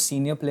his more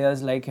senior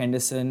players like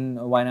Henderson,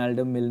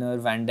 Wijnaldum, Milner,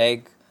 Van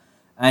Dijk.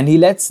 And he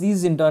lets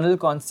these internal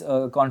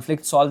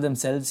conflicts solve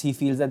themselves. He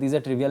feels that these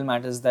are trivial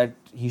matters that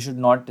he should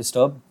not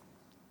disturb.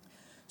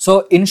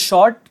 So, in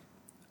short,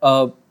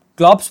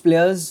 Klopp's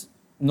players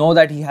know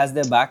that he has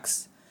their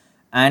backs.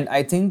 And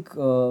I think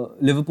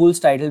Liverpool's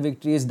title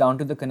victory is down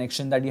to the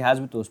connection that he has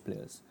with those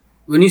players.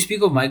 When you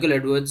speak of Michael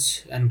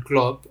Edwards and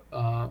Klopp,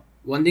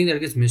 one thing that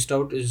gets missed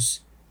out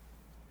is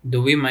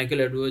the way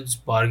Michael Edwards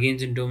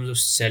bargains in terms of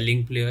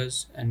selling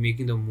players and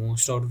making the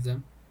most out of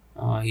them.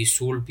 He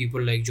sold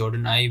people like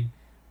Jordan Ibe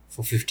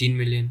for 15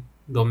 million,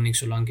 Dominic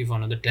Solanke for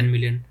another 10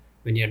 million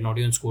when he had not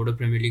even scored a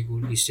Premier League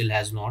goal. He still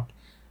has not.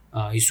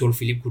 He sold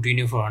Philippe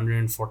Coutinho for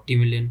 140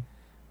 million,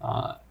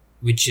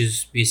 which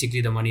is basically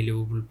the money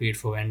Liverpool paid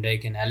for Van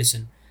Dijk and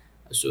Alisson.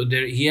 So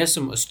he has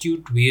some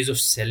astute ways of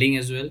selling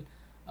as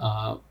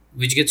well,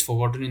 which gets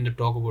forgotten in the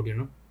talk about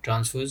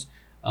transfers.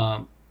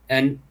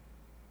 And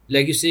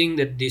like you're saying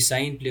that they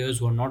sign players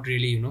who are not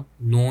really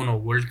known or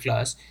world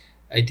class.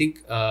 I think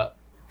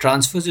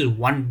transfers is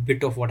one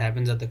bit of what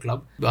happens at the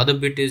club. The other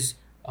bit is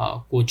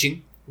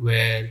coaching,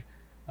 where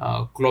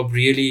Klopp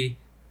really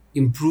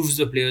improves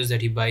the players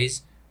that he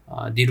buys.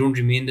 They don't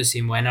remain the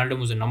same. Wijnaldum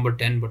was a number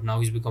 10, but now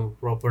he's become a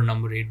proper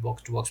number 8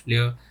 box-to-box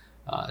player.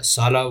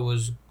 Salah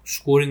was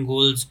scoring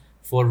goals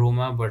for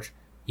Roma, but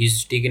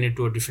he's taken it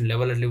to a different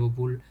level at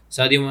Liverpool.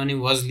 Sadio Mane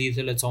was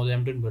lethal at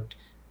Southampton, but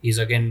he's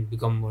again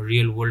become a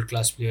real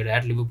world-class player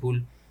at Liverpool.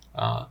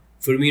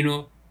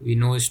 Firmino, we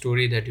know his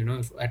story that,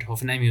 at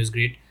Hoffenheim he was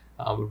great.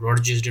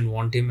 Rodgers didn't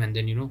want him, and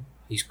then,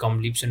 he's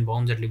come leaps and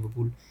bounds at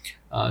Liverpool.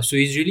 So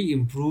he's really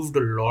improved a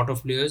lot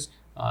of players.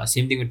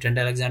 Same thing with Trent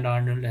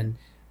Alexander-Arnold. And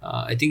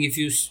I think if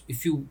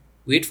you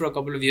wait for a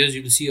couple of years,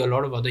 you'll see a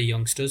lot of other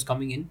youngsters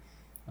coming in.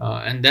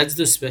 And that's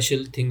the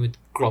special thing with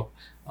Klopp,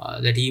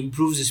 that he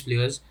improves his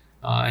players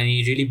and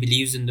he really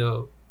believes in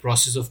the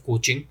process of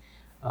coaching.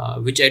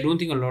 which I don't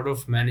think a lot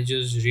of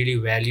managers really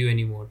value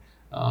anymore.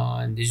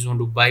 And they just want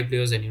to buy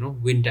players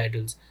and win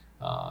titles,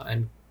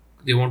 and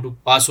they want to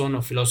pass on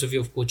a philosophy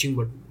of coaching,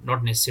 but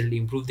not necessarily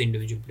improve the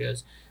individual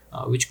players,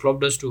 which Klopp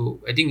does too.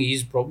 I think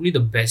he's probably the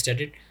best at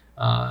it,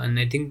 and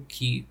I think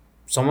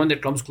someone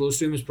that comes close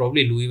to him is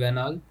probably Louis Van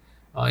Gaal,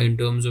 in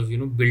terms of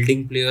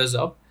building players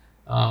up,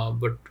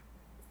 but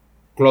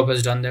Klopp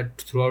has done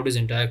that throughout his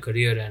entire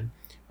career, and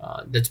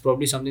that's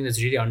probably something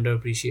that's really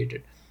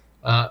underappreciated.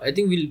 I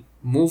think we'll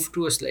move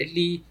to a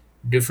slightly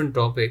different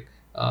topic,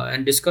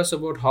 and discuss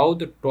about how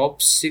the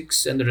top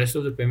six and the rest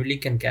of the Premier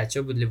League can catch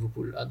up with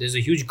Liverpool. There's a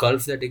huge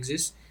gulf that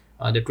exists.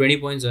 They're 20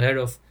 points ahead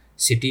of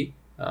City,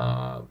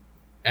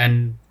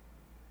 and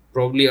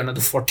probably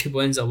another 40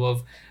 points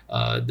above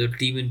the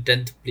team in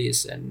 10th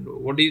place. And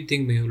what do you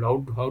think,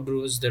 Mehul? How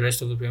does the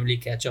rest of the Premier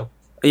League catch up?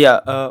 Yeah,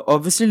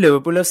 obviously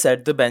Liverpool have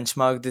set the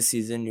benchmark this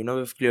season,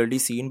 we've clearly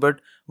seen.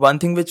 But one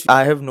thing which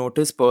I have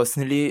noticed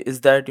personally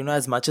is that,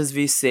 as much as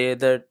we say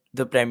that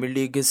the Premier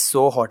League is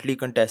so hotly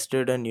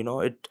contested and,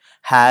 it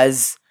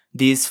has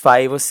these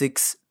 5 or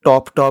 6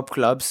 top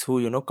clubs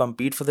who,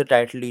 compete for the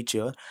title each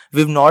year,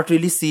 we've not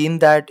really seen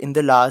that in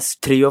the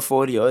last 3 or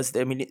 4 years.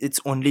 I mean, it's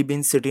only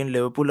been City and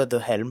Liverpool at the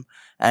helm,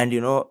 and,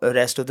 the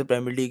rest of the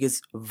Premier League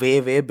is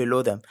way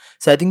below them.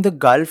 So I think the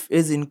gulf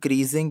is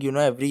increasing,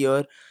 every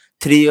year.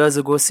 3 years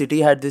ago,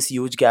 City had this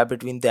huge gap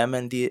between them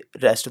and the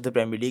rest of the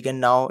Premier League,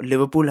 and now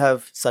Liverpool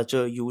have such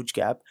a huge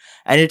gap.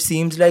 And it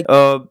seems like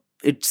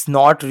it's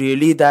not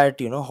really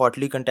that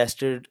hotly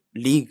contested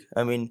league.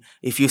 I mean,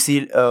 if you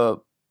see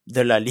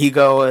the La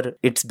Liga, or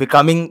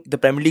the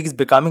Premier League is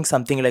becoming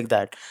something like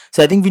that.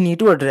 So I think we need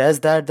to address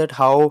that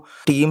how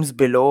teams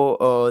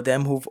below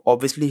them, who've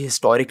obviously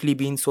historically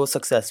been so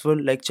successful,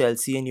 like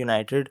Chelsea and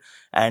United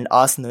and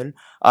Arsenal,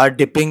 are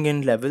dipping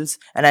in levels.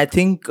 And I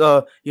think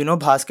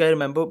Bhaskar, I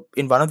remember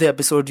in one of the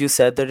episodes you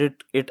said that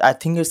it I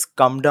think it's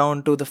come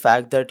down to the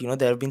fact that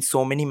there have been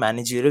so many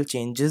managerial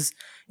changes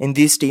in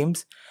these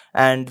teams,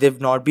 and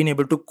they've not been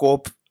able to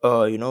cope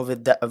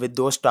with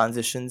those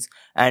transitions.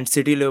 And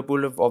City,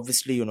 Liverpool have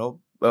obviously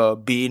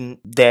been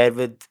there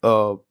with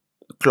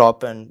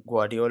Klopp and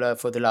Guardiola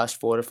for the last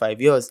 4 or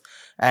 5 years,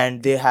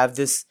 and they have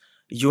this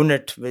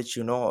unit which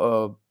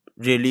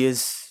really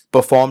is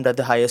performed at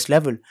the highest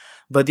level.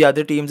 But the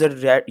other teams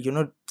are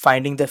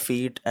finding their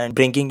feet and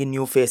bringing in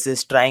new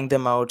faces, trying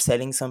them out,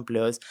 selling some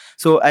players.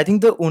 So I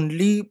think the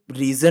only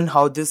reason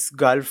how this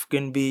gulf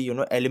can be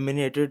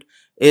eliminated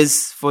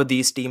is for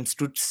these teams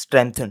to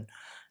strengthen.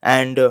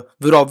 And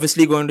we're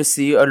obviously going to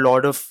see a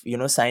lot of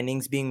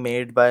signings being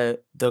made by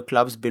the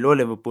clubs below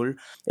Liverpool.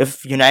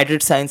 If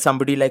United signs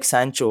somebody like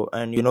Sancho,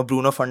 and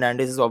Bruno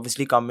Fernandes has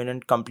obviously come in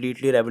and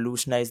completely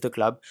revolutionized the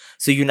club,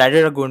 so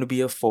United are going to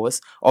be a force.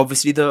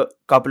 Obviously, the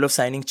couple of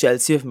signings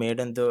Chelsea have made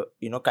and the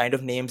kind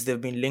of names they've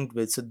been linked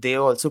with, so they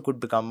also could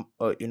become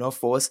a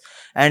force.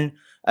 And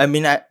I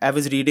mean, I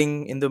was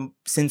reading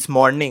since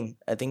morning,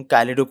 I think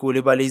Kalidou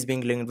Koulibaly is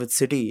being linked with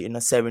City in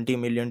a 70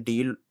 million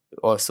deal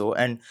or so.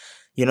 And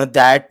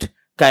that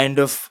kind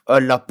of a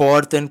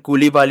Laporte and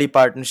Koulibaly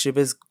partnership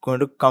is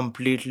going to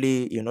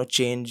completely,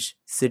 change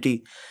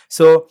City.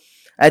 So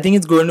I think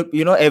it's going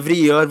to, every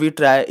year we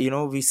try,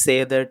 we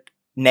say that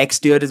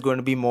next year is going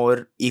to be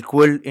more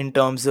equal in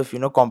terms of,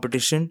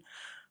 competition.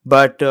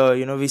 But,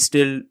 we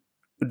still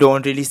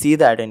don't really see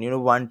that.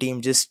 And, one team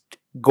just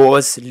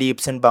goes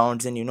leaps and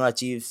bounds and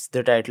achieves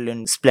the title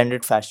in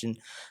splendid fashion.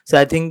 So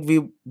I think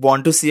we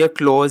want to see a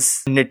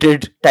close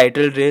knitted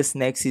title race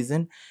next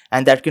season,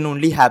 and that can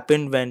only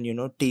happen when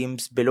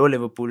teams below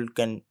Liverpool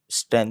can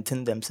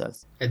strengthen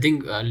themselves. I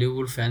think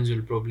Liverpool fans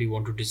will probably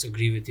want to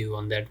disagree with you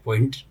on that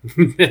point.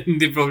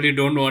 They probably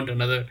don't want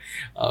another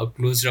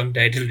close run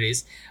title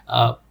race.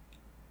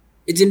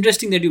 It's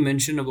interesting that you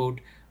mentioned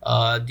about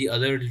the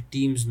other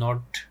teams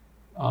not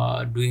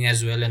doing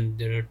as well, and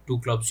there are 2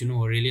 clubs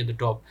who are really at the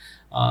top.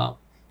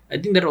 I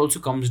think that also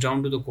comes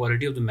down to the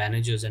quality of the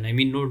managers, and I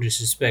mean no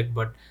disrespect,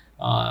 but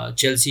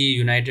Chelsea,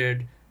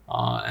 United,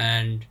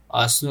 and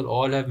Arsenal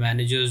all have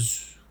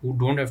managers who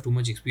don't have too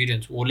much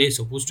experience. Ole is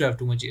supposed to have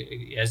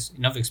has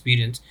enough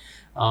experience,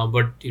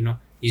 but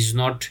he's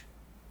not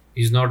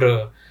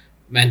a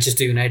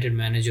Manchester United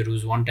manager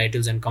who's won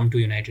titles and come to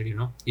United.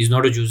 He's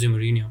not a Jose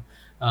Mourinho,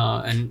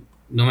 and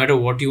no matter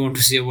what you want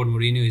to say about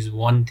Mourinho, he's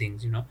won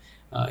things.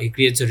 He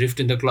creates a rift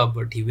in the club,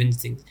 but he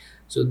wins things.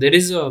 So there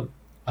is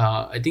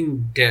I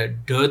think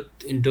dearth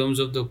in terms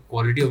of the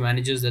quality of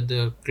managers that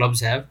the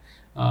clubs have,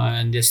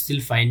 and they're still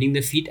finding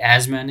their feet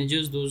as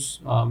managers, those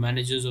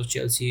managers of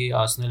Chelsea,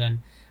 Arsenal,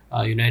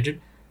 and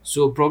United.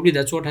 So probably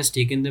that's what has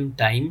taken them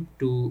time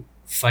to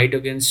fight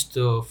against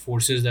the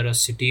forces that are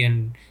City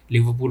and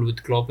Liverpool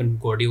with Klopp and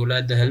Guardiola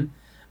at the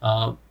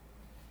helm.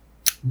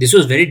 This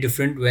was very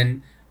different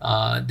when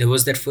there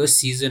was that first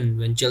season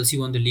when Chelsea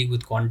won the league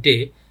with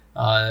Conte.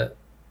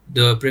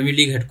 The Premier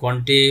League had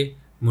Conte,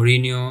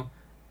 Mourinho,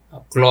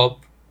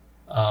 Klopp,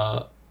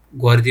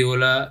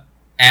 Guardiola,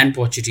 and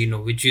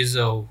Pochettino, which is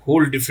a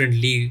whole different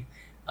league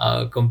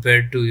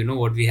compared to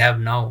what we have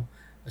now.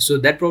 So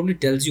that probably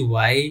tells you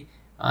why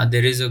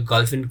there is a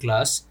gulf in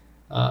class.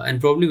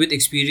 and probably with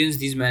experience,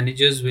 these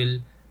managers will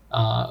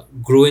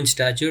grow in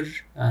stature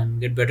and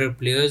get better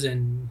players,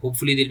 and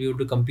hopefully they'll be able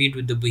to compete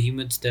with the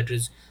behemoths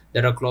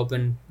that are Klopp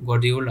and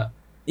Guardiola.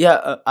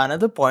 Yeah,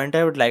 another point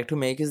I would like to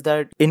make is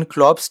that in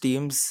Klopp's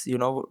teams,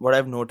 what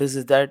I've noticed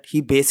is that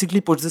he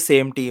basically puts the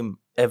same team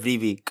every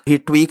week. He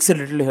tweaks a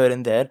little here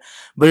and there,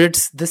 but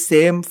it's the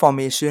same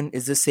formation,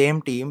 it's the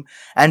same team,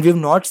 and we've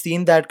not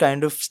seen that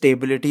kind of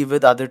stability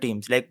with other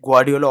teams. Like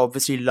Guardiola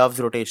obviously loves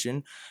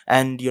rotation,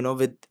 and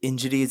with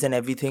injuries and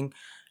everything,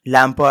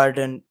 Lampard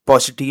and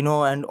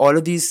Pochettino and all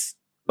of these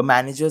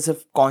managers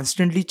have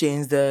constantly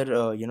changed their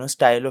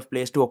style of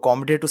plays to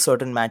accommodate to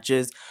certain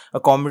matches,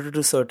 accommodate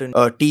to certain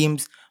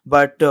teams.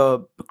 But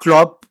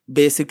Klopp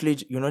basically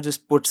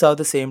just puts out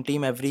the same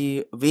team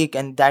every week,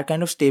 and that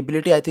kind of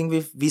stability, I think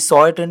we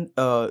saw it in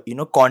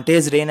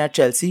Conte's reign at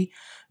Chelsea,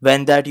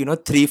 when that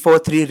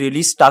 3-4-3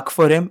 really stuck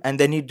for him, and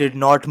then he did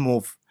not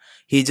move.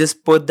 He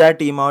just put that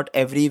team out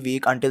every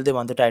week until they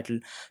won the title.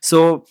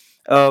 So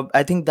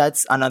I think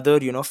that's another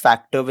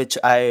factor which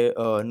I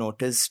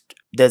noticed.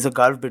 There's a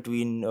gulf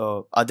between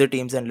other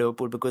teams and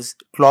Liverpool, because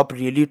Klopp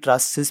really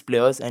trusts his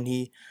players, and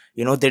they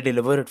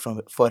deliver it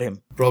for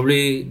him.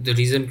 Probably the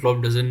reason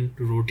Klopp doesn't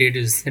rotate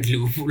is that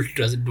Liverpool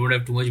don't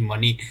have too much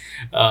money.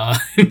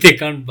 They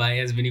can't buy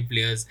as many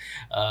players.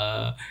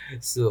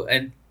 So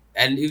and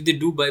if they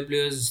do buy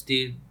players,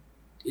 it'll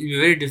be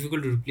very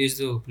difficult to replace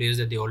the players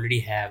that they already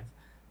have.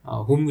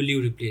 Whom will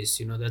you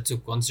replace? That's a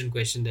constant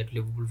question that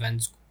Liverpool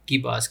fans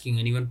keep asking,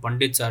 and even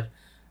pundits are.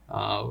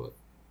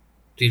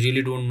 They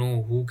really don't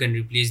know who can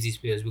replace these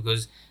players,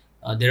 because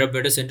there are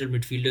better central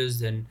midfielders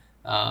than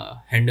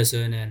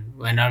Henderson and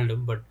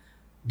Wijnaldum, but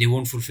they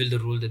won't fulfill the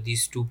role that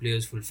these two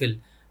players fulfill.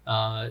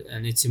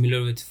 And it's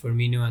similar with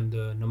Firmino and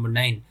the number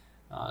 9.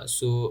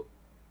 So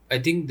I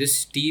think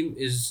this team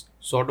is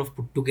sort of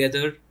put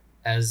together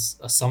as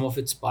a sum of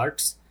its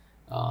parts,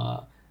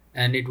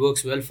 and it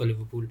works well for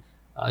Liverpool.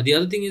 The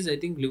other thing is, I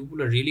think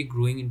Liverpool are really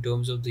growing in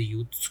terms of the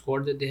youth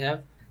squad that they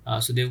have.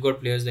 So they've got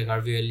players like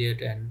Harvey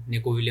Elliott and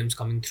Nico Williams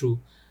coming through,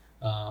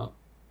 uh,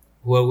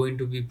 who are going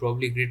to be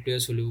probably great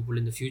players for Liverpool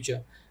in the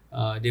future.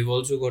 They've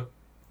also got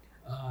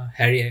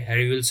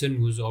Harry Wilson,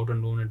 who's out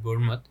on loan at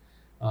Bournemouth,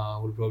 who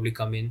will probably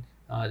come in.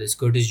 There's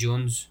Curtis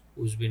Jones,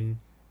 who's been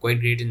quite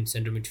great in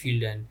centre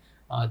midfield,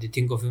 and they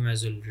think of him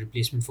as a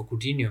replacement for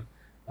Coutinho,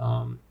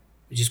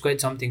 which is quite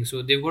something.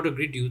 So they've got a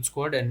great youth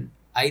squad, and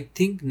I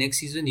think next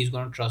season he's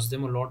going to trust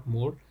them a lot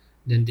more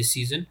than this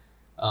season.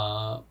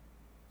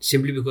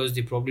 Simply because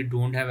they probably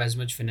don't have as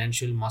much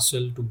financial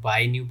muscle to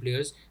buy new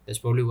players. That's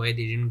probably why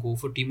they didn't go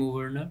for Timo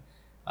Werner.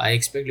 I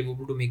expect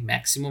Liverpool to make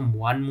maximum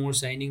one more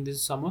signing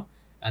this summer,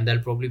 and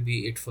that'll probably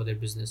be it for their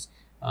business.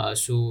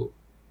 So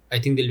I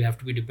think they'll have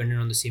to be dependent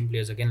on the same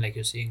players again, like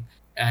you're saying.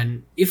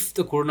 And if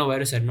the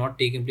coronavirus had not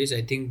taken place,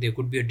 I think there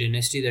could be a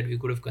dynasty that we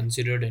could have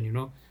considered,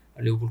 and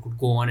Liverpool could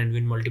go on and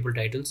win multiple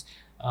titles.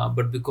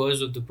 But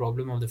because of the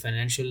problem of the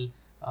financial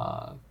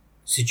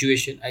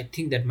situation, I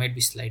think that might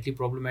be slightly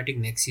problematic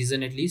next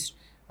season at least.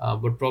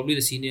 But probably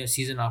the senior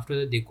season after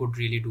that, they could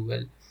really do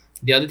well.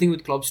 The other thing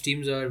with Klopp's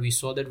teams are, we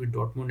saw that with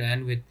Dortmund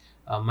and with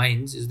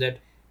Mainz, is that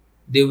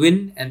they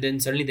win and then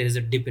suddenly there is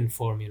a dip in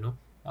form,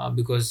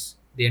 because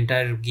the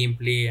entire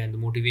gameplay and the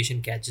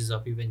motivation catches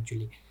up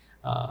eventually.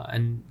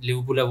 And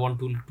Liverpool have won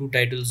two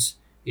titles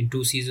in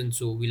 2 seasons,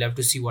 so we'll have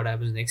to see what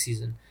happens next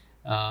season.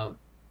 But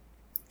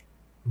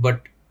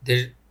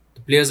the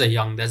players are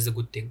young, that's the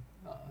good thing.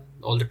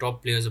 All the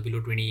top players are below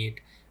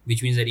 28,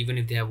 which means that even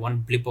if they have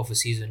one blip of a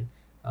season,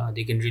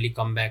 they can really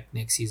come back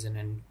next season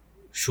and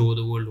show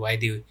the world why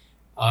they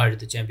are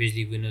the Champions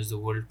League winners, the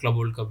World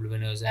Cup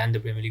winners, and the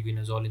Premier League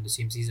winners all in the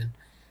same season.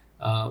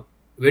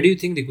 Where do you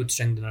think they could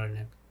strengthen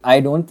Arnack?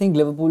 I don't think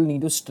Liverpool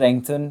need to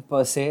strengthen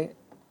per se.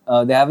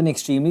 They have an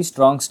extremely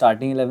strong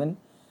starting 11.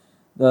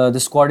 The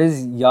squad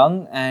is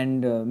young,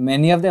 and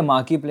many of their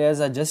marquee players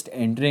are just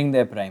entering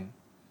their prime.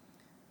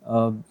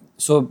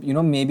 So,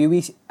 maybe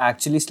we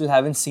actually still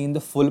haven't seen the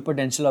full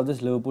potential of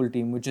this Liverpool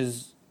team, which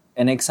is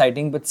an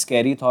exciting but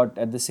scary thought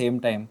at the same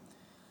time.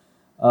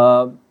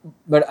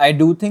 But I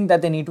do think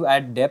that they need to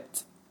add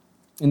depth.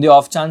 In the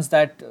off chance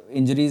that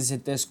injuries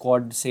hit their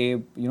squad,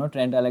 say,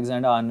 Trent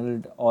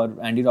Alexander-Arnold or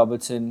Andy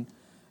Robertson,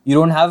 you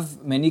don't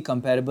have many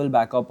comparable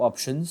backup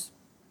options.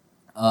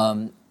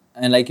 And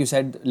like you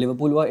said,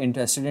 Liverpool were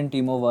interested in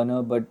Timo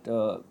Werner,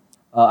 but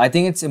I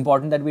think it's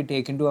important that we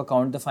take into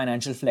account the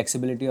financial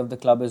flexibility of the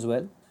club as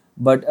well.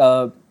 But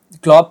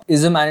Klopp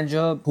is a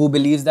manager who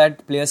believes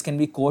that players can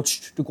be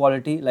coached to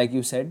quality, like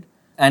you said,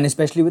 and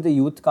especially with the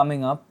youth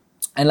coming up.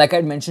 And like I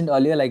had mentioned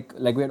earlier, like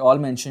we had all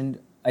mentioned,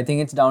 I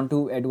think it's down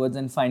to Edwards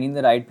and finding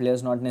the right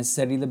players, not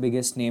necessarily the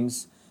biggest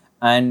names.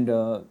 And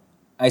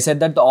I said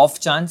that the off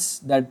chance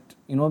that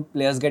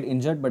players get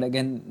injured, but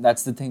again,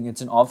 that's the thing.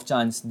 It's an off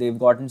chance. They've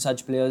gotten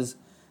such players.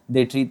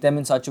 They treat them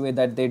in such a way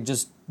that they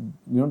just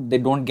they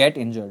don't get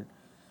injured.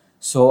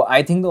 So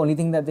I think the only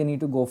thing that they need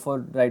to go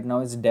for right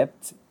now is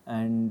depth.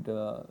 And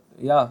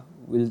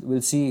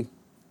we'll see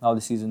how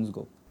the seasons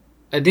go.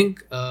 I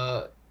think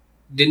they'll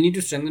need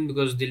to strengthen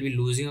because they'll be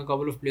losing a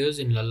couple of players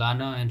in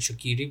Lallana and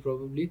Shaqiri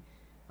probably.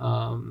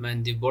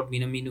 and they bought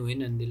Minamino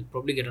in, and they'll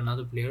probably get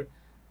another player.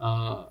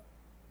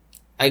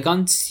 I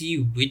can't see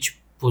which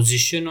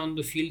position on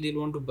the field they'll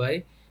want to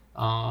buy,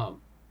 uh,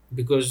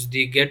 because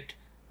they get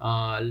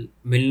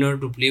Milner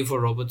to play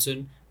for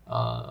Robertson.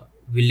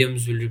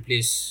 Williams will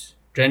replace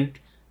Trent.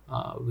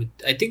 With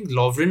I think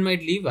Lovren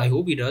might leave. I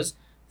hope he does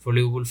for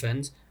Liverpool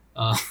fans.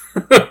 Uh,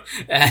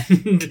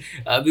 and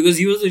because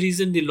he was the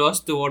reason they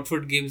lost the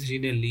Watford game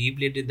 3-0. He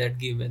played in that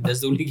game, and that's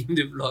the only game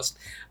they've lost.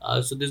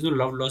 So there's no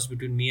love lost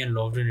between me and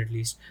Lovren, at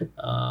least.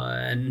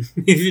 And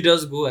if he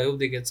does go, I hope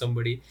they get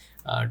somebody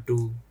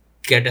to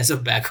get as a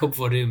backup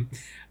for him.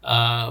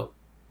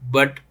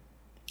 But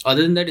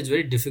other than that, it's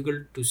very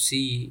difficult to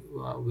see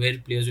where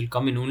players will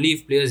come in. Only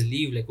if players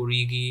leave, like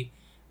Origi,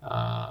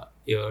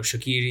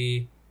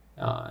 Shaqiri,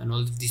 and all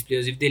of these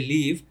players, if they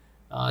leave,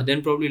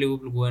 then probably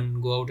Liverpool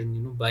go out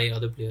and buy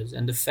other players.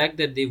 And the fact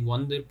that they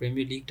won the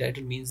Premier League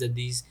title means that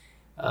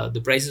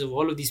the prices of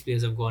all of these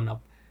players have gone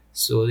up.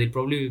 So they'll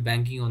probably be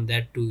banking on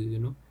that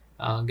to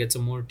get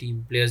some more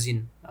team players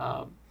in.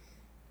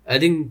 I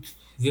think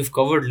we've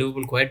covered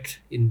Liverpool quite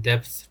in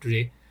depth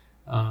today.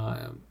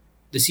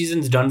 The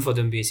season's done for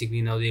them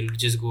basically. Now they'll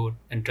just go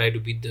and try to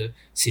beat the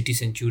City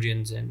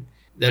Centurions, and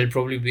that'll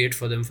probably be it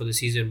for them for the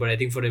season. But I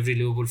think for every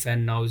Liverpool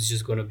fan now, it's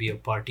just going to be a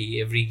party.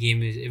 Every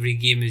game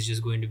is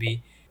just going to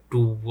be to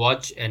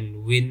watch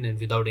and win and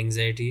without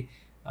anxiety.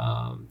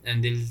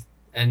 And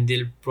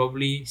they'll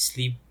probably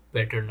sleep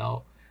better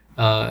now.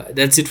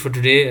 That's it for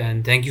today,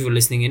 and thank you for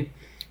listening in.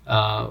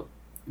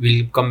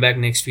 We'll come back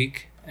next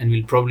week, and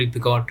we'll probably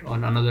pick out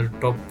on another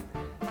top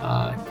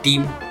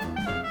team,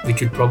 which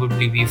would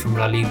probably be from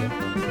La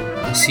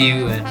Liga. See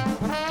you, and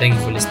thank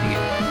you for listening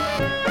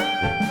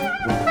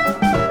in.